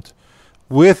Legend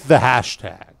with the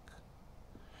hashtag.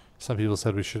 Some people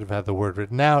said we should have had the word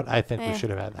written out. I think we should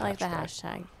have had the I like hashtag. the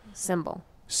hashtag symbol.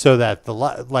 So that the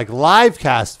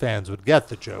livecast fans would get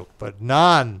the joke, but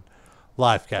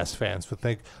non-livecast fans would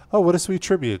think, "Oh, what a sweet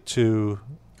tribute to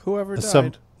Whoever some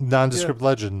died." nondescript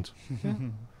legend."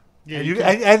 Yeah, and, you you,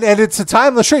 can- and it's a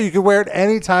timeless shirt. You can wear it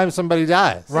anytime somebody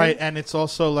dies. Right, and it's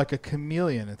also like a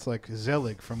chameleon. It's like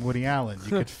Zelig from Woody Allen. You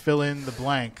could fill in the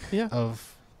blank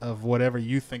of whatever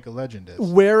you think a legend is.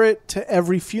 Wear it to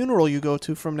every funeral you go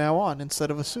to from now on instead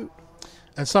of a suit.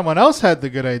 And someone else had the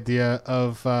good idea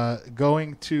of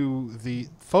going to the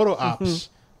photo ops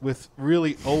with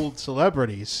really old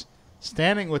celebrities,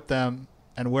 standing with them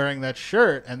and wearing that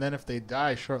shirt, and then if they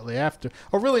die shortly after,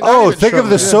 or really not even think of shortly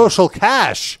the after. social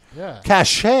cachet. Yeah.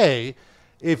 Cachet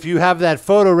if you have that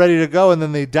photo ready to go and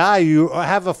then they die, you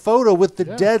have a photo with the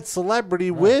dead celebrity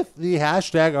with the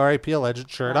hashtag RIP Alleged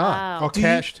shirt on. Or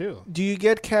cash, too. Do you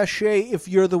get cachet if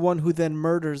you're the one who then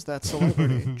murders that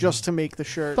celebrity just to make the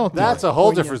shirt? That's a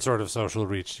whole different sort of social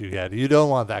reach you get. You don't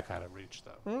want that kind of reach,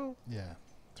 though. Well, Yeah.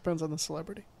 depends on the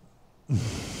celebrity.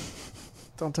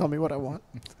 Don't tell me what I want.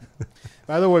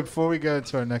 By the way, before we go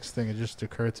into our next thing, it just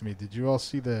occurred to me, did you all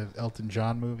see the Elton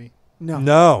John movie? No.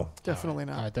 No. Definitely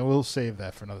All not. right, then we'll save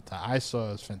that for another time. I saw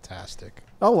it was fantastic.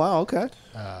 Oh, wow. Okay.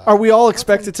 Are we all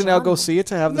expected to now go see it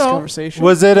to have this No. conversation?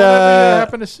 Was it Whenever you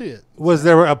happen to see it. Was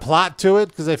there a plot to it?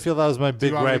 Because I feel that was my Do big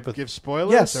you want me gripe. to with- give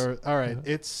spoilers? Yes. All right.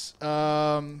 It's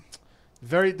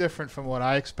very different from what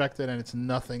I expected, and it's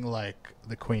nothing like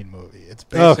the Queen movie. It's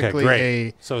basically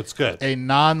great. So it's good. a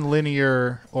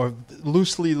non-linear or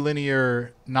loosely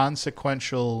linear,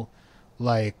 non-sequential,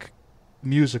 like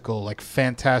musical, like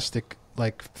fantastic,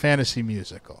 like fantasy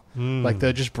musical. Like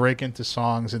they'll just break into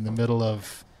songs in the middle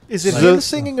of. Is it like, him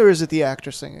singing or is it the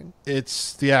actor singing?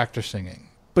 It's the actor singing.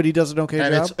 But he does an okay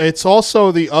And job? it's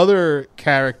also the other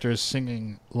characters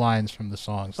singing lines from the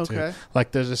songs too. Okay.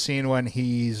 Like there's a scene when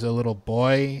he's a little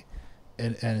boy,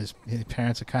 and his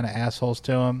parents are kind of assholes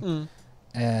to him,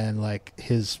 and like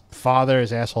his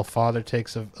asshole father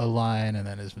takes a line, and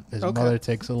then his mother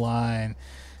takes a line,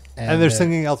 And they're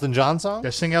singing Elton John songs?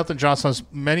 They're singing Elton John songs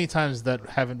many times that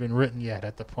haven't been written yet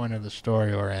at the point of the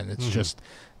story or end. It's just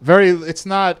very. It's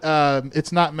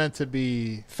not meant to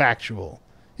be factual.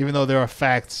 Even though there are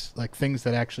facts, like things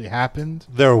that actually happened.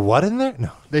 There are what in there?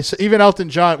 No. They even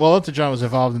Elton John. Well, Elton John was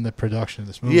involved in the production of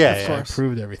this movie. Yeah, of course,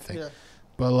 approved everything. Yeah.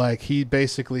 But like he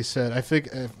basically said, I think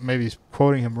maybe he's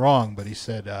quoting him wrong, but he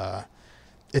said,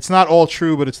 "It's not all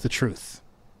true, but it's the truth."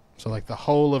 So like the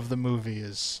whole of the movie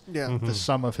is the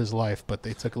sum of his life, but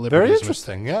they took liberties. Very with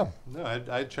interesting. Yeah. No,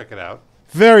 I'd check it out.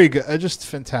 Very good. Just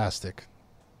fantastic.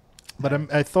 But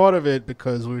I thought of it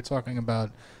because we were talking about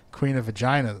Queen of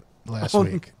Vagina last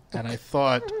week, and I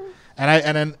thought,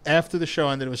 and then after the show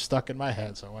ended, it was stuck in my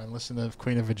head, so I went and listened to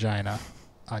Queen of Vagina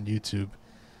on YouTube,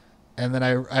 and then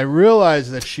I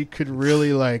realized that she could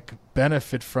really like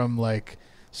benefit from like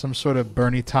some sort of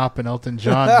Bernie Taupin and Elton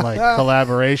John like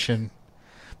collaboration.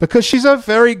 Because she's a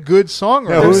very good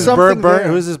songwriter.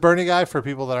 Who's this Bernie guy for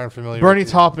people that aren't familiar? Bernie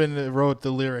Taupin wrote the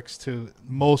lyrics to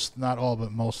most, not all,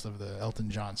 but most of the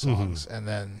Elton John songs, and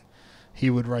then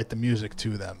he would write the music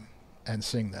to them and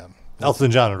sing them. Elton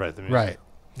John would write the music. Right.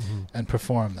 And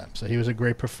perform them. So he was a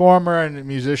great performer and a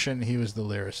musician. He was the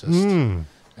lyricist.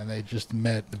 And they just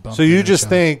met. So you just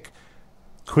think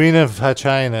Queen of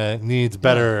China needs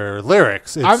better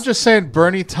lyrics. I'm just saying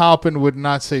Bernie Taupin would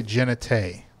not say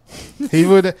genite. He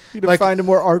would You'd find a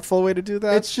more artful way to do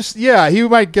that. It's just he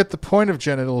might get the point of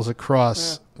genitals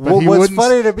across, but Well, he what's wouldn't.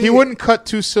 funny to me- he wouldn't cut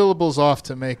two syllables off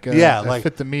to make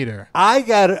fit the meter. I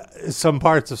got some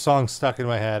parts of songs stuck in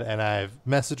my head, and I've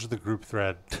messaged the group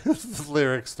thread the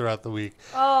lyrics throughout the week.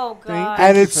 Oh god!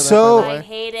 And it's so I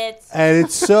hate it. And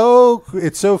it's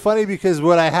so funny because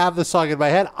when I have the song in my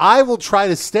head, I will try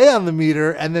to stay on the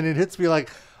meter, and then it hits me like,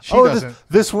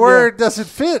 this word doesn't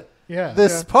fit.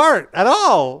 This part at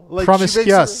all. Like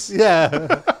Promiscuous.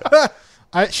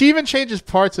 She even changes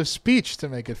parts of speech to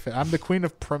make it fit. I'm the queen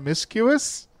of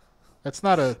promiscuous. That's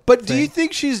not a. But do you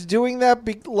think she's doing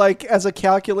that like as a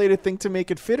calculated thing to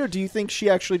make it fit, or do you think she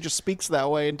actually just speaks that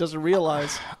way and doesn't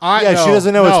realize? She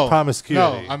doesn't know it's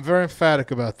promiscuity. No, I'm very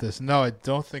emphatic about this. No, I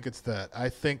don't think it's that. I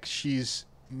think she's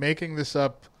making this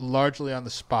up largely on the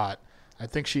spot. I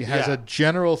think she has a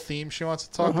general theme she wants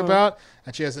to talk about,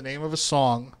 and she has the name of a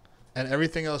song. And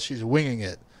everything else, she's winging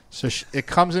it. So it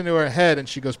comes into her head, and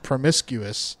she goes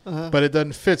promiscuous, but it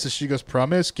doesn't fit, so she goes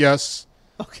promiscuous.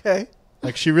 Okay.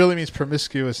 Like, she really means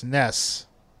promiscuousness.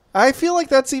 I feel like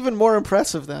that's even more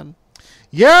impressive then.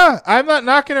 Yeah, I'm not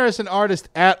knocking her as an artist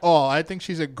at all. I think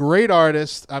she's a great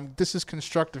artist. This is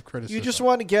constructive criticism. You just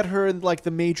want to get her in, like,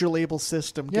 the major label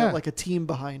system, Yeah. get, like, a team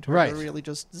behind her Right. to really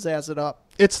just zazz it up.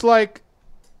 It's like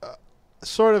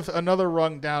sort of another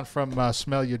rung down from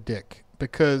Smell Your Dick.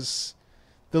 Because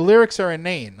the lyrics are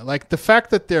inane. Like, the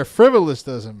fact that they're frivolous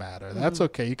doesn't matter. That's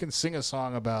okay. You can sing a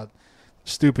song about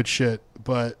stupid shit,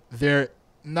 but they're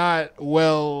not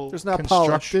There's not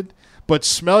constructed. But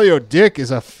Smell Your Dick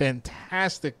is a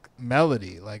fantastic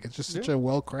melody. Like, it's just such a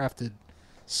well-crafted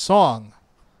song.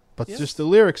 But just the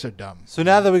lyrics are dumb. So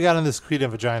now that we got on this Queen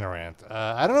of Vagina rant,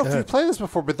 I don't know if you played this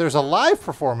before, but there's a live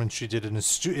performance she did in a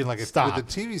with a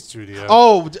TV studio.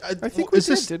 Oh, I think we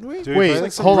did, didn't we? Wait,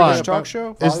 Like some hold British on. talk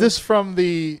show? Is this from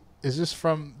the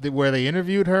where they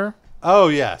interviewed her? Oh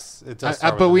yes, it does.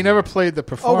 But we never played the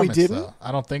performance. didn't? Though.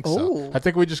 I don't think Oh. so. I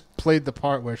think we just played the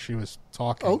part where she was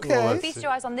talking. Okay. Feast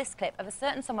your eyes on this clip of a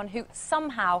certain someone who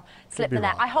somehow slipped be the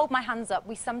net. wrong. I hold my hands up.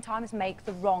 We sometimes make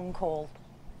the wrong call.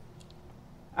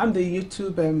 I'm the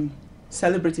YouTube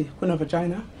celebrity, Queen of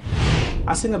Vagina.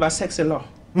 I sing about sex a lot.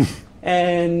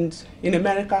 And in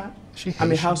America,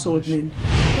 I'm a household name.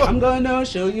 I'm gonna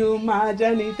show you my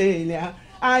genitalia.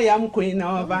 I am Queen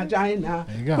of Vagina.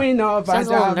 There you go. Queen of Sounds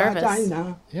a little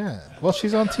Vagina. Yeah. Well,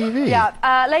 she's on TV.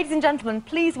 Yeah, ladies and gentlemen,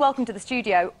 please welcome to the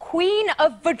studio, Queen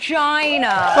of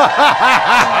Vagina.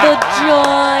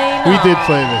 Vagina. We did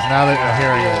play this. Now that I'm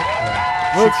hearing it.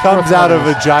 Yeah. It comes out of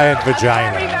a giant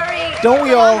vagina. Don't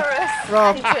we all?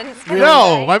 Rob,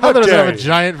 No, my mother doesn't have a dare you.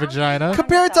 giant vagina.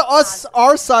 compared to us,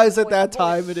 our size at that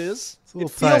time, it is. little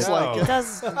It feels tight. like It it.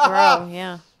 does grow,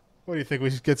 yeah. What do you think? We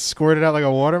should get squirted out like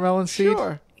a watermelon seed?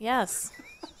 Sure. Yes.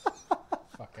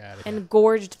 Fuck out of here.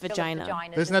 Engorged vagina.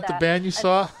 Isn't that the band you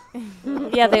saw?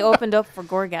 Yeah, they opened up for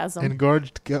Gorgasm.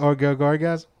 Engorged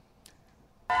orgasm?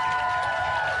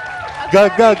 Go,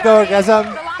 orgasm.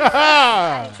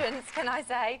 Entrance, can I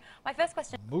say? My first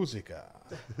question. Musica.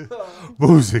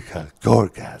 Musica,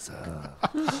 gorgasm.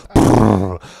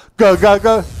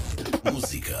 Go.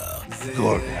 Musica.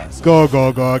 Gorgasm. Go,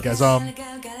 orgasm.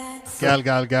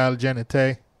 Gal, genite.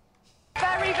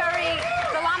 Very, very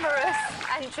glamorous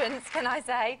entrance, can I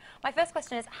say? My first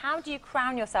question is, how do you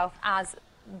crown yourself as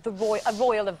a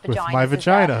royal of With vaginas? my Is there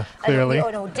vagina, clearly.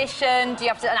 An audition? Do you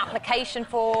have an application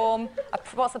form?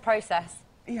 What's the process?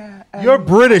 Yeah. You're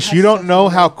British. I You have don't know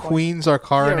sex how with a lot of queens are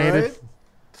coronated? right?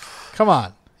 Come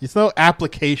on. There's no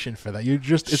application for that. You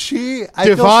just it's I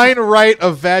feel divine right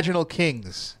of vaginal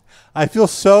kings. I feel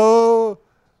so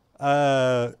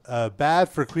bad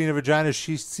for Queen of Vagina.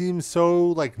 She seems so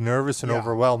like nervous and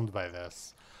overwhelmed by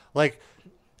this. Like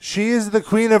she is the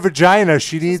Queen of Vagina.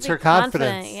 She needs her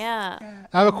confidence. Yeah.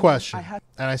 I have a question,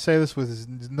 and I say this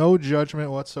with no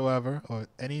judgment whatsoever or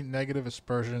any negative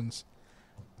aspersions.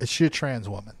 Is she a trans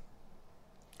woman?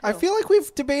 I feel like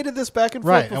we've debated this back and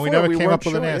forth Right, before. and we never came weren't up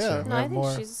with an sure, answer. yeah. We No, I have think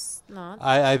more. she's not.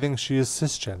 I think she is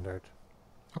cisgendered.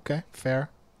 Okay, fair.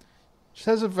 She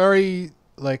has a very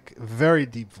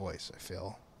deep voice, I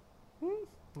feel.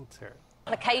 Let's hear it.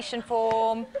 Application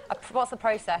form? What's the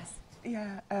process?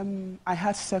 Yeah, I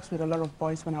had sex with a lot of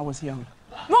boys when I was young.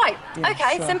 Right. Yeah,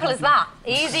 okay. so Simple I as have- that.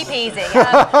 Easy peasy.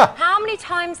 How many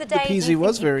times a day? peasy do you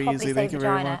was think you very probably easy, say thank you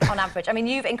very vagina much. on average? I mean,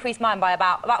 you've increased mine by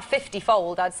about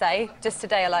 50-fold, I'd say, just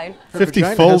today alone. 50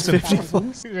 vagina folds has and 50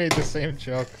 folds. You made the same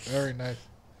joke. Very nice.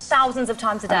 Thousands of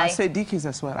times a And I day. say dickies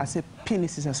as well. I say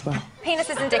penises as well.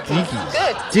 Penises and dickies. Dickies.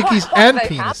 Good. Dickies Quite and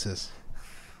vocab. penises.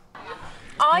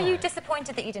 Are you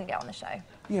disappointed that you didn't get on the show?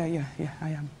 Yeah, I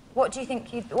am. What do you think?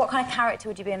 What kind of character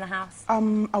would you be in the house? I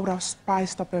would have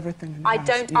spiced up everything. In the I house,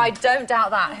 don't. yeah. I don't doubt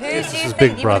that. Who do you is think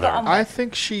Big you would have got Brother. on with? I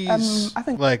think she's I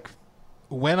think-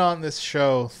 went on this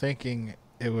show thinking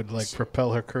it would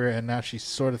propel her career, and now she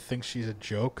sort of thinks she's a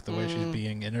joke the way she's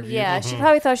being interviewed. Yeah, she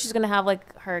probably thought she was going to have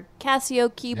her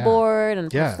Casio keyboard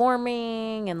and Yeah.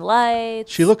 performing and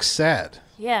lights. She looks sad.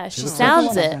 Yeah, she looks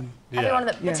sounds like it. them. Every one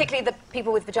of the, particularly the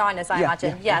people with vaginas, I Yeah,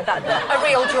 imagine. Yeah, a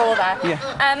real draw there.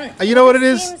 Yeah. You know what it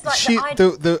is? seems like She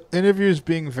the the interview is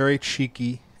being very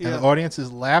cheeky, and the audience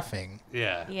is laughing,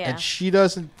 Yeah. Yeah. and she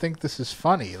doesn't think this is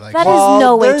funny. Like That is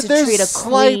no way to there's treat a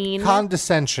slight queen.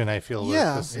 condescension, I feel,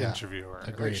 Yeah. with this Yeah. interviewer. Like,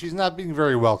 Agreed. she's not being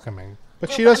very welcoming. But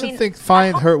she Well, I doesn't mean,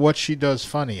 find her what she does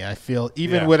funny. I feel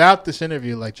even Yeah. without this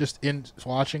interview, just in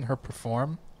watching her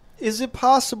perform. Is it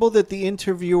possible that the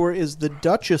interviewer is the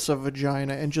Duchess of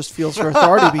Vagina and just feels her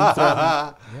authority being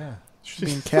threatened? Yeah, She's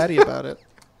being catty about it.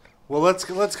 Well, let's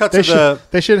cut They to the.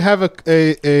 they should have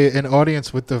an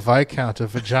audience with the Viscount of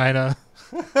Vagina.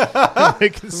 They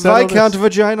can settle Viscount this.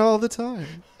 Vagina all the time.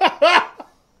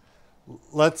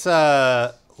 Let's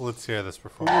hear this Who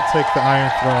performance. will take the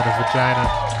Iron Throne of Vagina?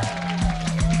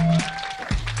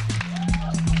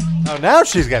 Oh, now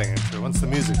she's getting into it. Once the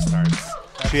music starts,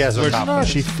 she has her Where confidence.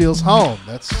 she feels home.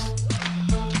 That's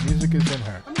music is in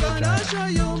her.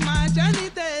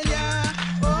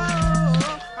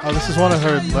 Oh, this is one of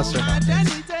her lesser known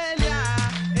hits.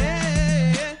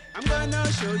 I'm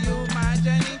gonna show you my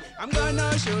Jenny. I'm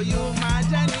gonna show you my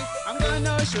Jenny. I'm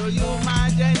gonna show you my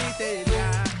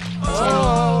genitalia.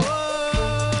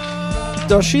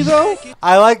 Does she though?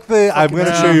 I like the. I'm going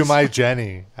to show you mouse. my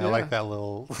Jenny. I Yeah. like that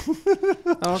little.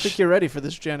 I don't think you're ready for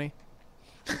this, Jenny.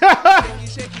 Shaky,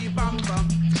 shaky, bum bum.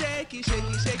 Shaky,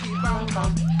 shaky, shaky, bum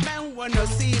bum. Men wanna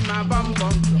see my bum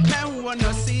bum. Men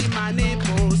wanna see my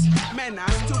nipples. Men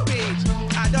are stupid.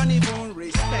 I don't even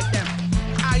respect them.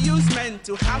 I use men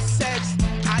to have sex.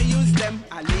 I use them.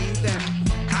 I leave them.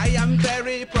 I am the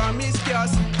very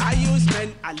promiscuous. I use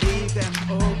men, I leave them.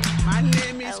 Oh, my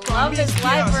name is I love this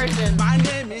live version. My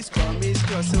name is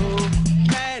promiscuous. Oh,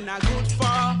 men are good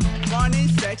for money,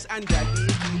 sex, and daddy.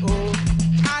 Oh,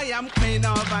 I am queen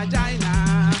of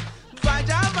vagina.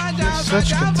 There's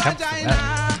such contempt for men.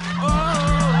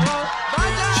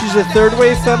 She's a third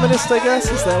wave feminist, I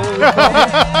guess. Is that what we call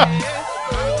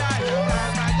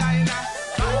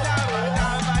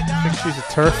I think she's a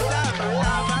turf. her?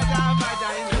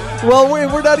 Well,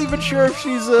 we're not even sure if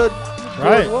she's a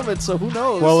Right. woman, so who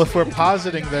knows? Well, if we're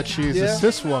positing that she's Yeah. a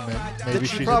cis woman, maybe Then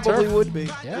she she's probably a turf. would be.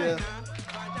 Yeah.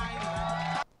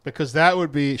 Because that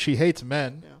would be, she hates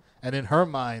men, and in her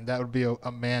mind, that would be a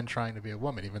man trying to be a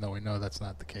woman, even though we know that's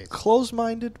not the case.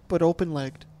 Close-minded, but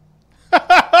open-legged.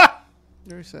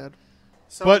 Very sad.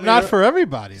 But not for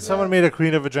everybody. though. Someone made a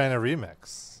Queen of Vagina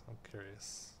remix. I'm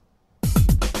curious.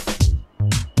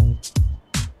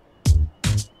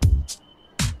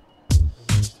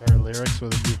 Just her lyrics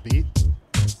with a new beat.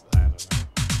 I don't know.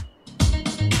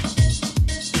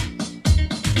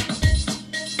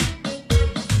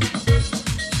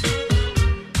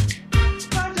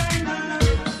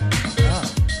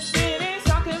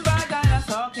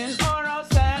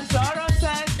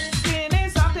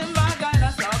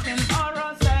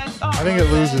 I think it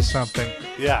loses something.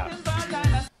 Yeah.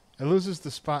 It loses the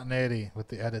spontaneity with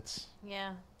the edits.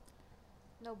 Yeah.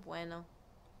 No bueno.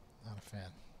 Not a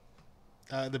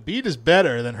fan. The beat is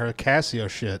better than her Casio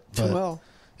shit, but Well.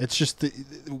 it's just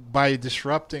by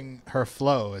disrupting her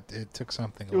flow, it took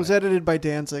something It was edited by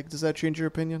Danzig. Does that change your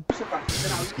opinion?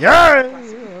 Yeah.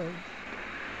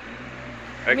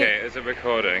 Okay, it's a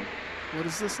recording. What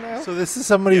is this now? So this is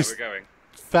somebody Yeah, who's we're going.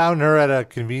 found her at a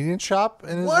convenience shop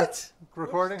and What? is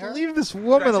recording her. Leave this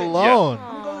woman alone.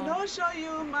 I'm gonna show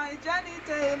you my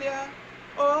genitalia.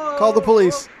 Oh, Call the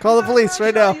police. Call the police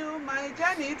right now.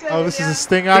 Oh, this is a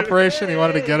sting operation? He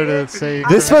wanted to get her to say...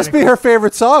 This must be her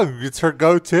favorite song. It's her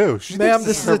go-to. She Ma'am, thinks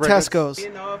this is her a breakup. Tesco's.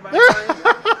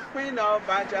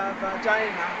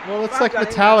 Well, it's like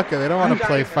Metallica. They don't want to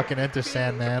play fucking Enter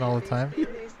Sandman all the time.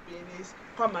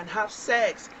 Come and have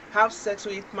sex. Have sex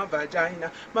with my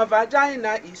vagina. My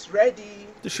vagina is ready.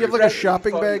 Does she have like a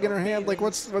shopping bag in her hand? Like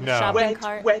what's No. Shopping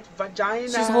cart. Wet vagina.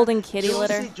 She's holding kitty Juicy,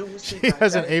 litter. juicy She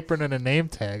has an vagina. apron and a name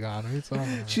tag on. What are you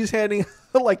talking about? She's handing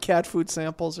like cat food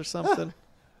samples or something.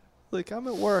 Like I'm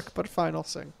at work, but fine, I'll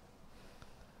sing.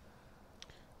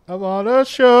 I want to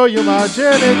show you my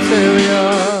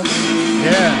genitalia.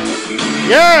 Yeah.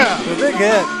 Yeah. The big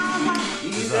hit.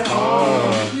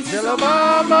 Yellow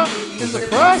Mama is a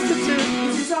prostitute.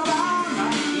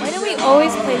 Why do we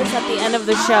always play this at the end of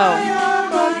the show?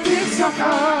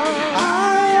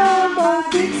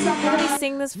 Why do we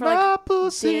sing this for like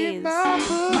days?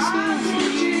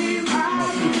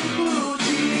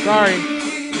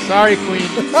 Sorry, Queen.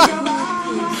 The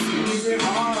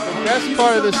best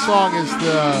part of this song is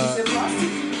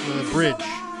the bridge.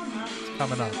 It's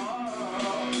coming up.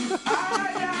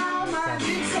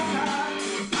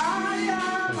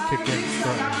 It'll kick in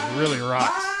shortly. It really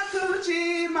rocks.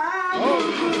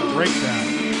 Oh, it's a breakdown.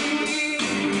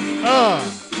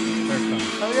 There it comes.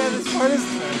 Oh yeah, this part is.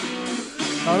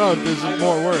 Oh no, there's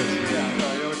more words. Yeah, I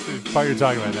know what part you're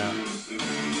talking about now.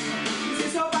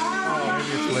 Oh,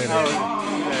 maybe it's later.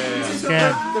 Yeah.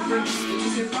 Scan.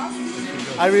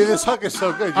 I mean, this hook is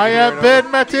so good. I am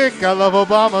Bedmatic. I love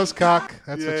Obama's cock.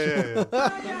 That's what Yeah.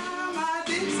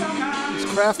 It's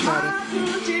Craftmatic.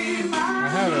 I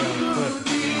have it on the clip.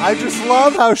 I just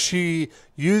love how she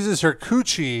uses her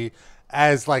coochie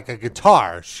as like a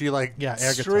guitar. She like air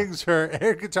guitar. strings her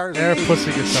air guitar. Air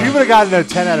pussy guitar. She would have gotten a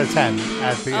 10 out of 10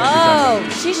 at the air guitar. Oh,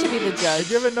 she should be the judge.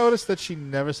 Did you ever notice that she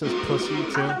never says pussy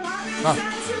too? Huh.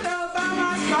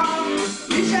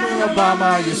 Michelle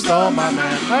Obama, you stole my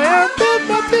man. I am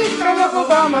Bedmatic. I love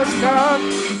Obama's cock.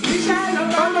 Michelle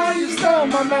Obama, you stole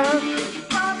my man.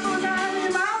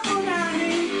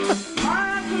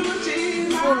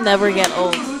 This will never get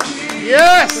old.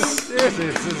 Yes! Seriously,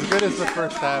 it's as good as the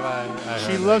first time I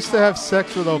She heard loves to have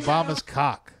sex with Obama's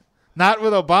cock. Not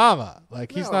with Obama.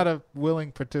 Like, he's No. not a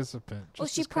willing participant. Well,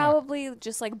 Just she his cock. probably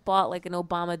just like bought like an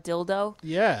Obama dildo.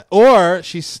 Yeah. Or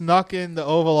she snuck in the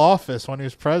Oval Office when he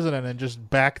was president and just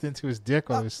backed into his dick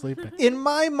while he was sleeping. In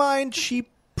my mind, she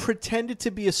pretended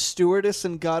to be a stewardess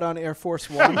and got on Air Force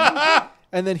One.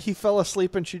 And then he fell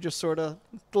asleep and she just sort of,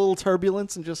 a little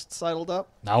turbulence and just sidled up.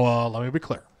 Now, let me be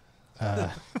clear. You're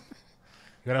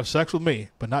going to have sex with me,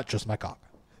 but not just my cock.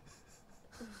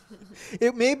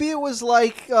 Maybe it was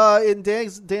like in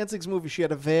Danzig's movie, she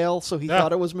had a veil, so he Yeah.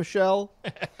 thought it was Michelle.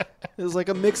 It was like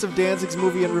a mix of Danzig's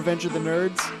movie and Revenge of the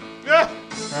Nerds.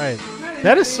 Right.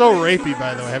 That is so rapey,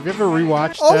 by the way. Have you ever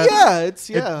rewatched Oh, that?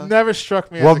 yeah. It never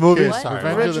struck me What as a movie? kid. Sorry.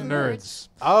 Revenge of the Nerds.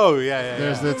 Oh, yeah.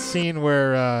 There's that scene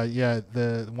where,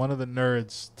 one of the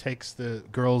nerds takes the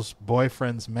girl's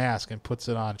boyfriend's mask and puts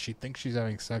it on. She thinks she's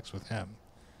having sex with him.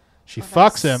 She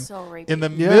fucks him. so rapey. In the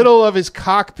middle of his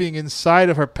cock being inside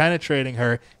of her, penetrating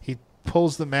her, he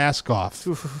pulls the mask off.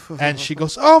 And she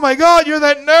goes, "Oh, my God, you're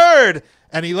that nerd!"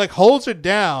 And he, like, holds her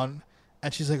down.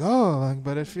 And she's like, "Oh,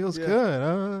 but it feels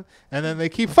good." And then they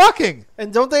keep fucking.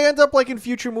 And don't they end up like in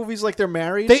future movies like they're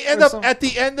married? They end or up something? at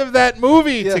the end of that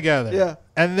movie Yeah, together. yeah.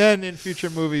 And then in future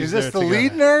movies, Is this they're the together.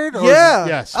 lead nerd? Or Yeah.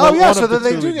 Yes. Oh, yeah, One so of the then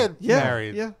they two do lead- get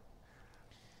married. Yeah.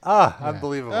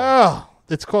 Unbelievable. Oh,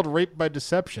 it's called Rape by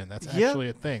Deception. That's Yeah. actually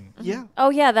a thing. Yeah. Oh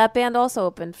yeah, that band also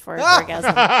opened for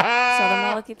Orgasm. Southern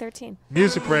Malachi 13.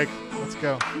 Music break. Let's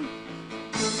go.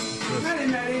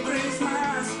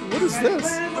 What is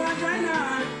this?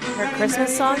 Her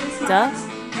Christmas song? Duh.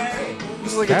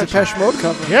 This is like a Depeche Mode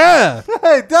cover. Yeah.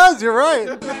 It does. You're right.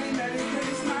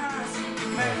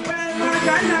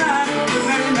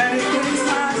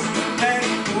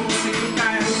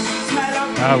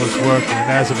 I was working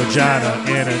as a vagina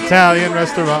in an Italian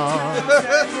restaurant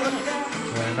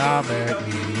when I met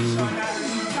you.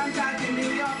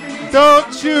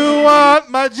 Don't you want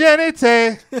my genite?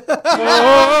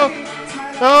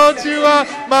 Oh, don't you want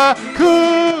my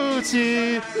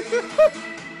coochie?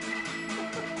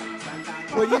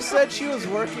 When you said she was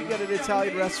working at an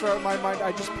Italian restaurant, in my mind,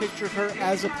 I just pictured her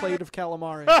as a plate of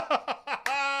calamari.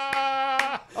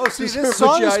 Oh, see, Just this her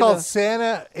song is vagina. called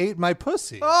 "Santa Ate My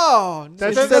Pussy." Oh,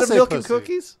 That's- instead does of say milk and pussy.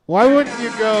 cookies? Why wouldn't you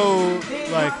go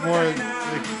like more like,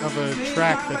 of a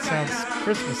track that sounds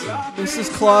Christmassy? Mrs.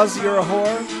 Claus, you're a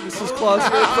whore. Mrs. Claus,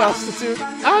 you're a prostitute.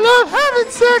 I love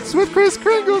having sex with Kris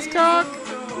Kringle's cock.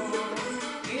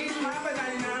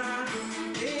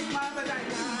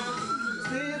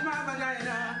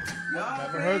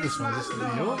 Never heard this one. Is this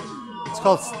the new one? It's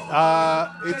called.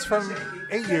 It's from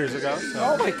 8 years ago. So.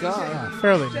 Oh my god. Ah,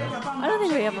 fairly new. I don't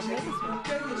think we ever played this one.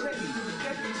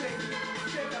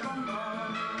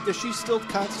 Does she still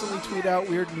constantly tweet out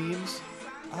weird memes?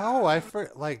 Oh,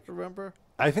 Remember?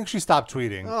 I think she stopped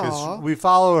tweeting Aw. because we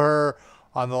follow her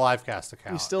on the Livecast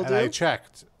account. You still and do? I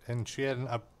checked, and she hadn't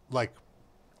like.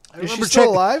 I Is she remember still check-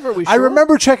 alive? Are we I sure?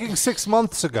 remember checking 6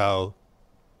 months ago,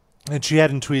 and she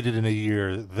hadn't tweeted in a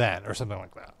year then, or something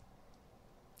like that.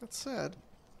 That's sad.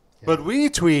 But we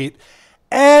tweet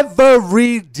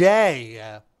every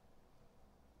day.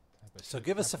 So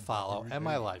give us a follow,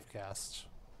 MI Livecast.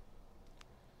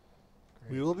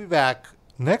 We will be back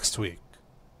next week.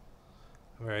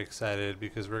 I'm very excited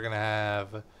because we're going to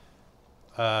have one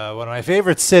of my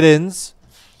favorite sit-ins,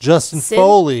 Justin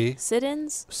Foley.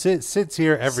 Sit-ins? Sits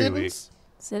here every Sit-ins? week.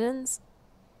 Sit-ins?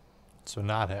 So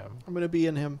not him. I'm going to be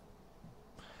in him.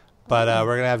 But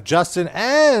we're going to have Justin,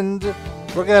 and we're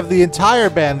going to have the entire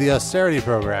band, the Austerity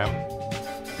Program.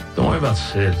 Don't worry about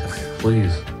Sid,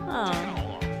 please. Oh.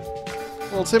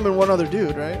 Well, it's him and one other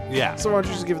dude, right? Yeah. So why don't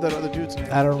you just give that other dude's name?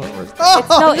 I don't remember. Oh, It's,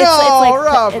 no, it's like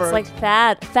Robert. it's like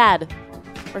Thad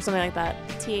or something like that.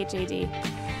 THAD.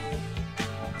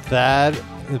 That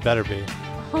it better be.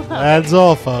 Hold on. That's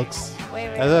all, folks. Wait.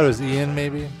 I thought it was Ian,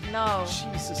 maybe. No.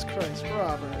 Jesus Christ,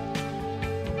 Robert.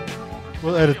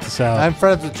 We'll edit this out. I'm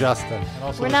friends with Justin. And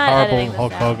also We're this not horrible editing this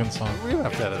Hulk out. Hogan song. We don't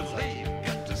have to edit this.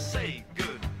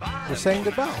 We're saying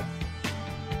goodbye.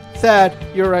 Thad,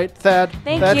 you're right. Thad.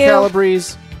 Thank Thad you.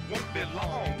 Calabrese.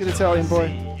 Good Italian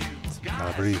boy.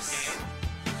 Calabrese.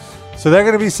 So they're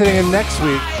going to be sitting in next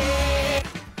week,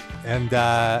 and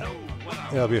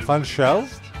it'll be a fun show.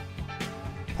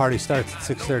 Party starts at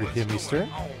 6:30 p.m. Eastern.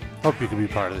 Hope you can be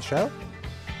part of the show.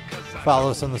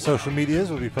 Follow us on the social medias.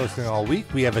 We'll be posting all week.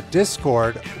 We have a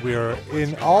Discord. We're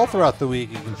in all throughout the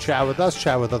week. You can chat with us,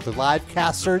 chat with other live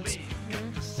casters.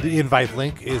 The invite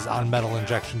link is on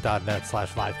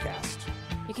metalinjection.net/livecast.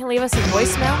 You can leave us a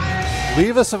voicemail.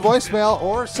 Leave us a voicemail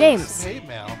or send us James. some hate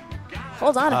mail.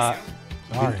 Hold on a second.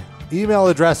 Sorry. Email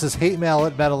address is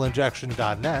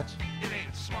hatemail@metalinjection.net.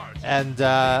 And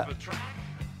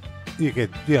you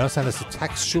could, send us a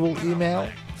textual email.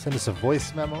 Send us a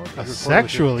voice memo. A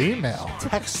sexual email.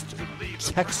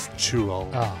 Textual.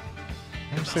 Oh.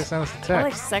 Let me say send us a text. I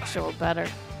like sexual better.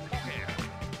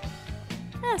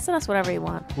 Send us whatever you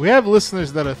want. We have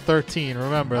listeners that are 13.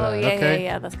 Remember Oh, that, yeah, okay?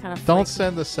 yeah. That's kind of Don't freaky.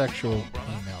 send us sexual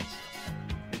emails.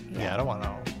 Yeah, I don't want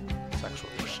no sexual.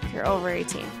 If you're over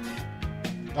 18.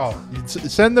 Oh,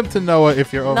 send them to Noah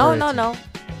if you're over No, 18. no.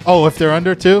 Oh, if they're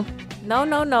under 2? No.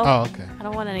 Oh, okay. I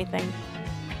don't want anything.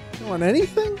 You want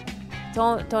anything?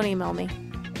 Don't email me.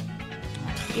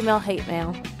 Email hate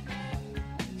mail.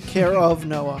 Care of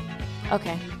Noah.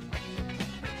 Okay.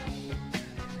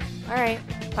 All right.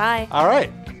 Bye. All right.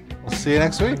 We'll see you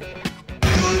next week.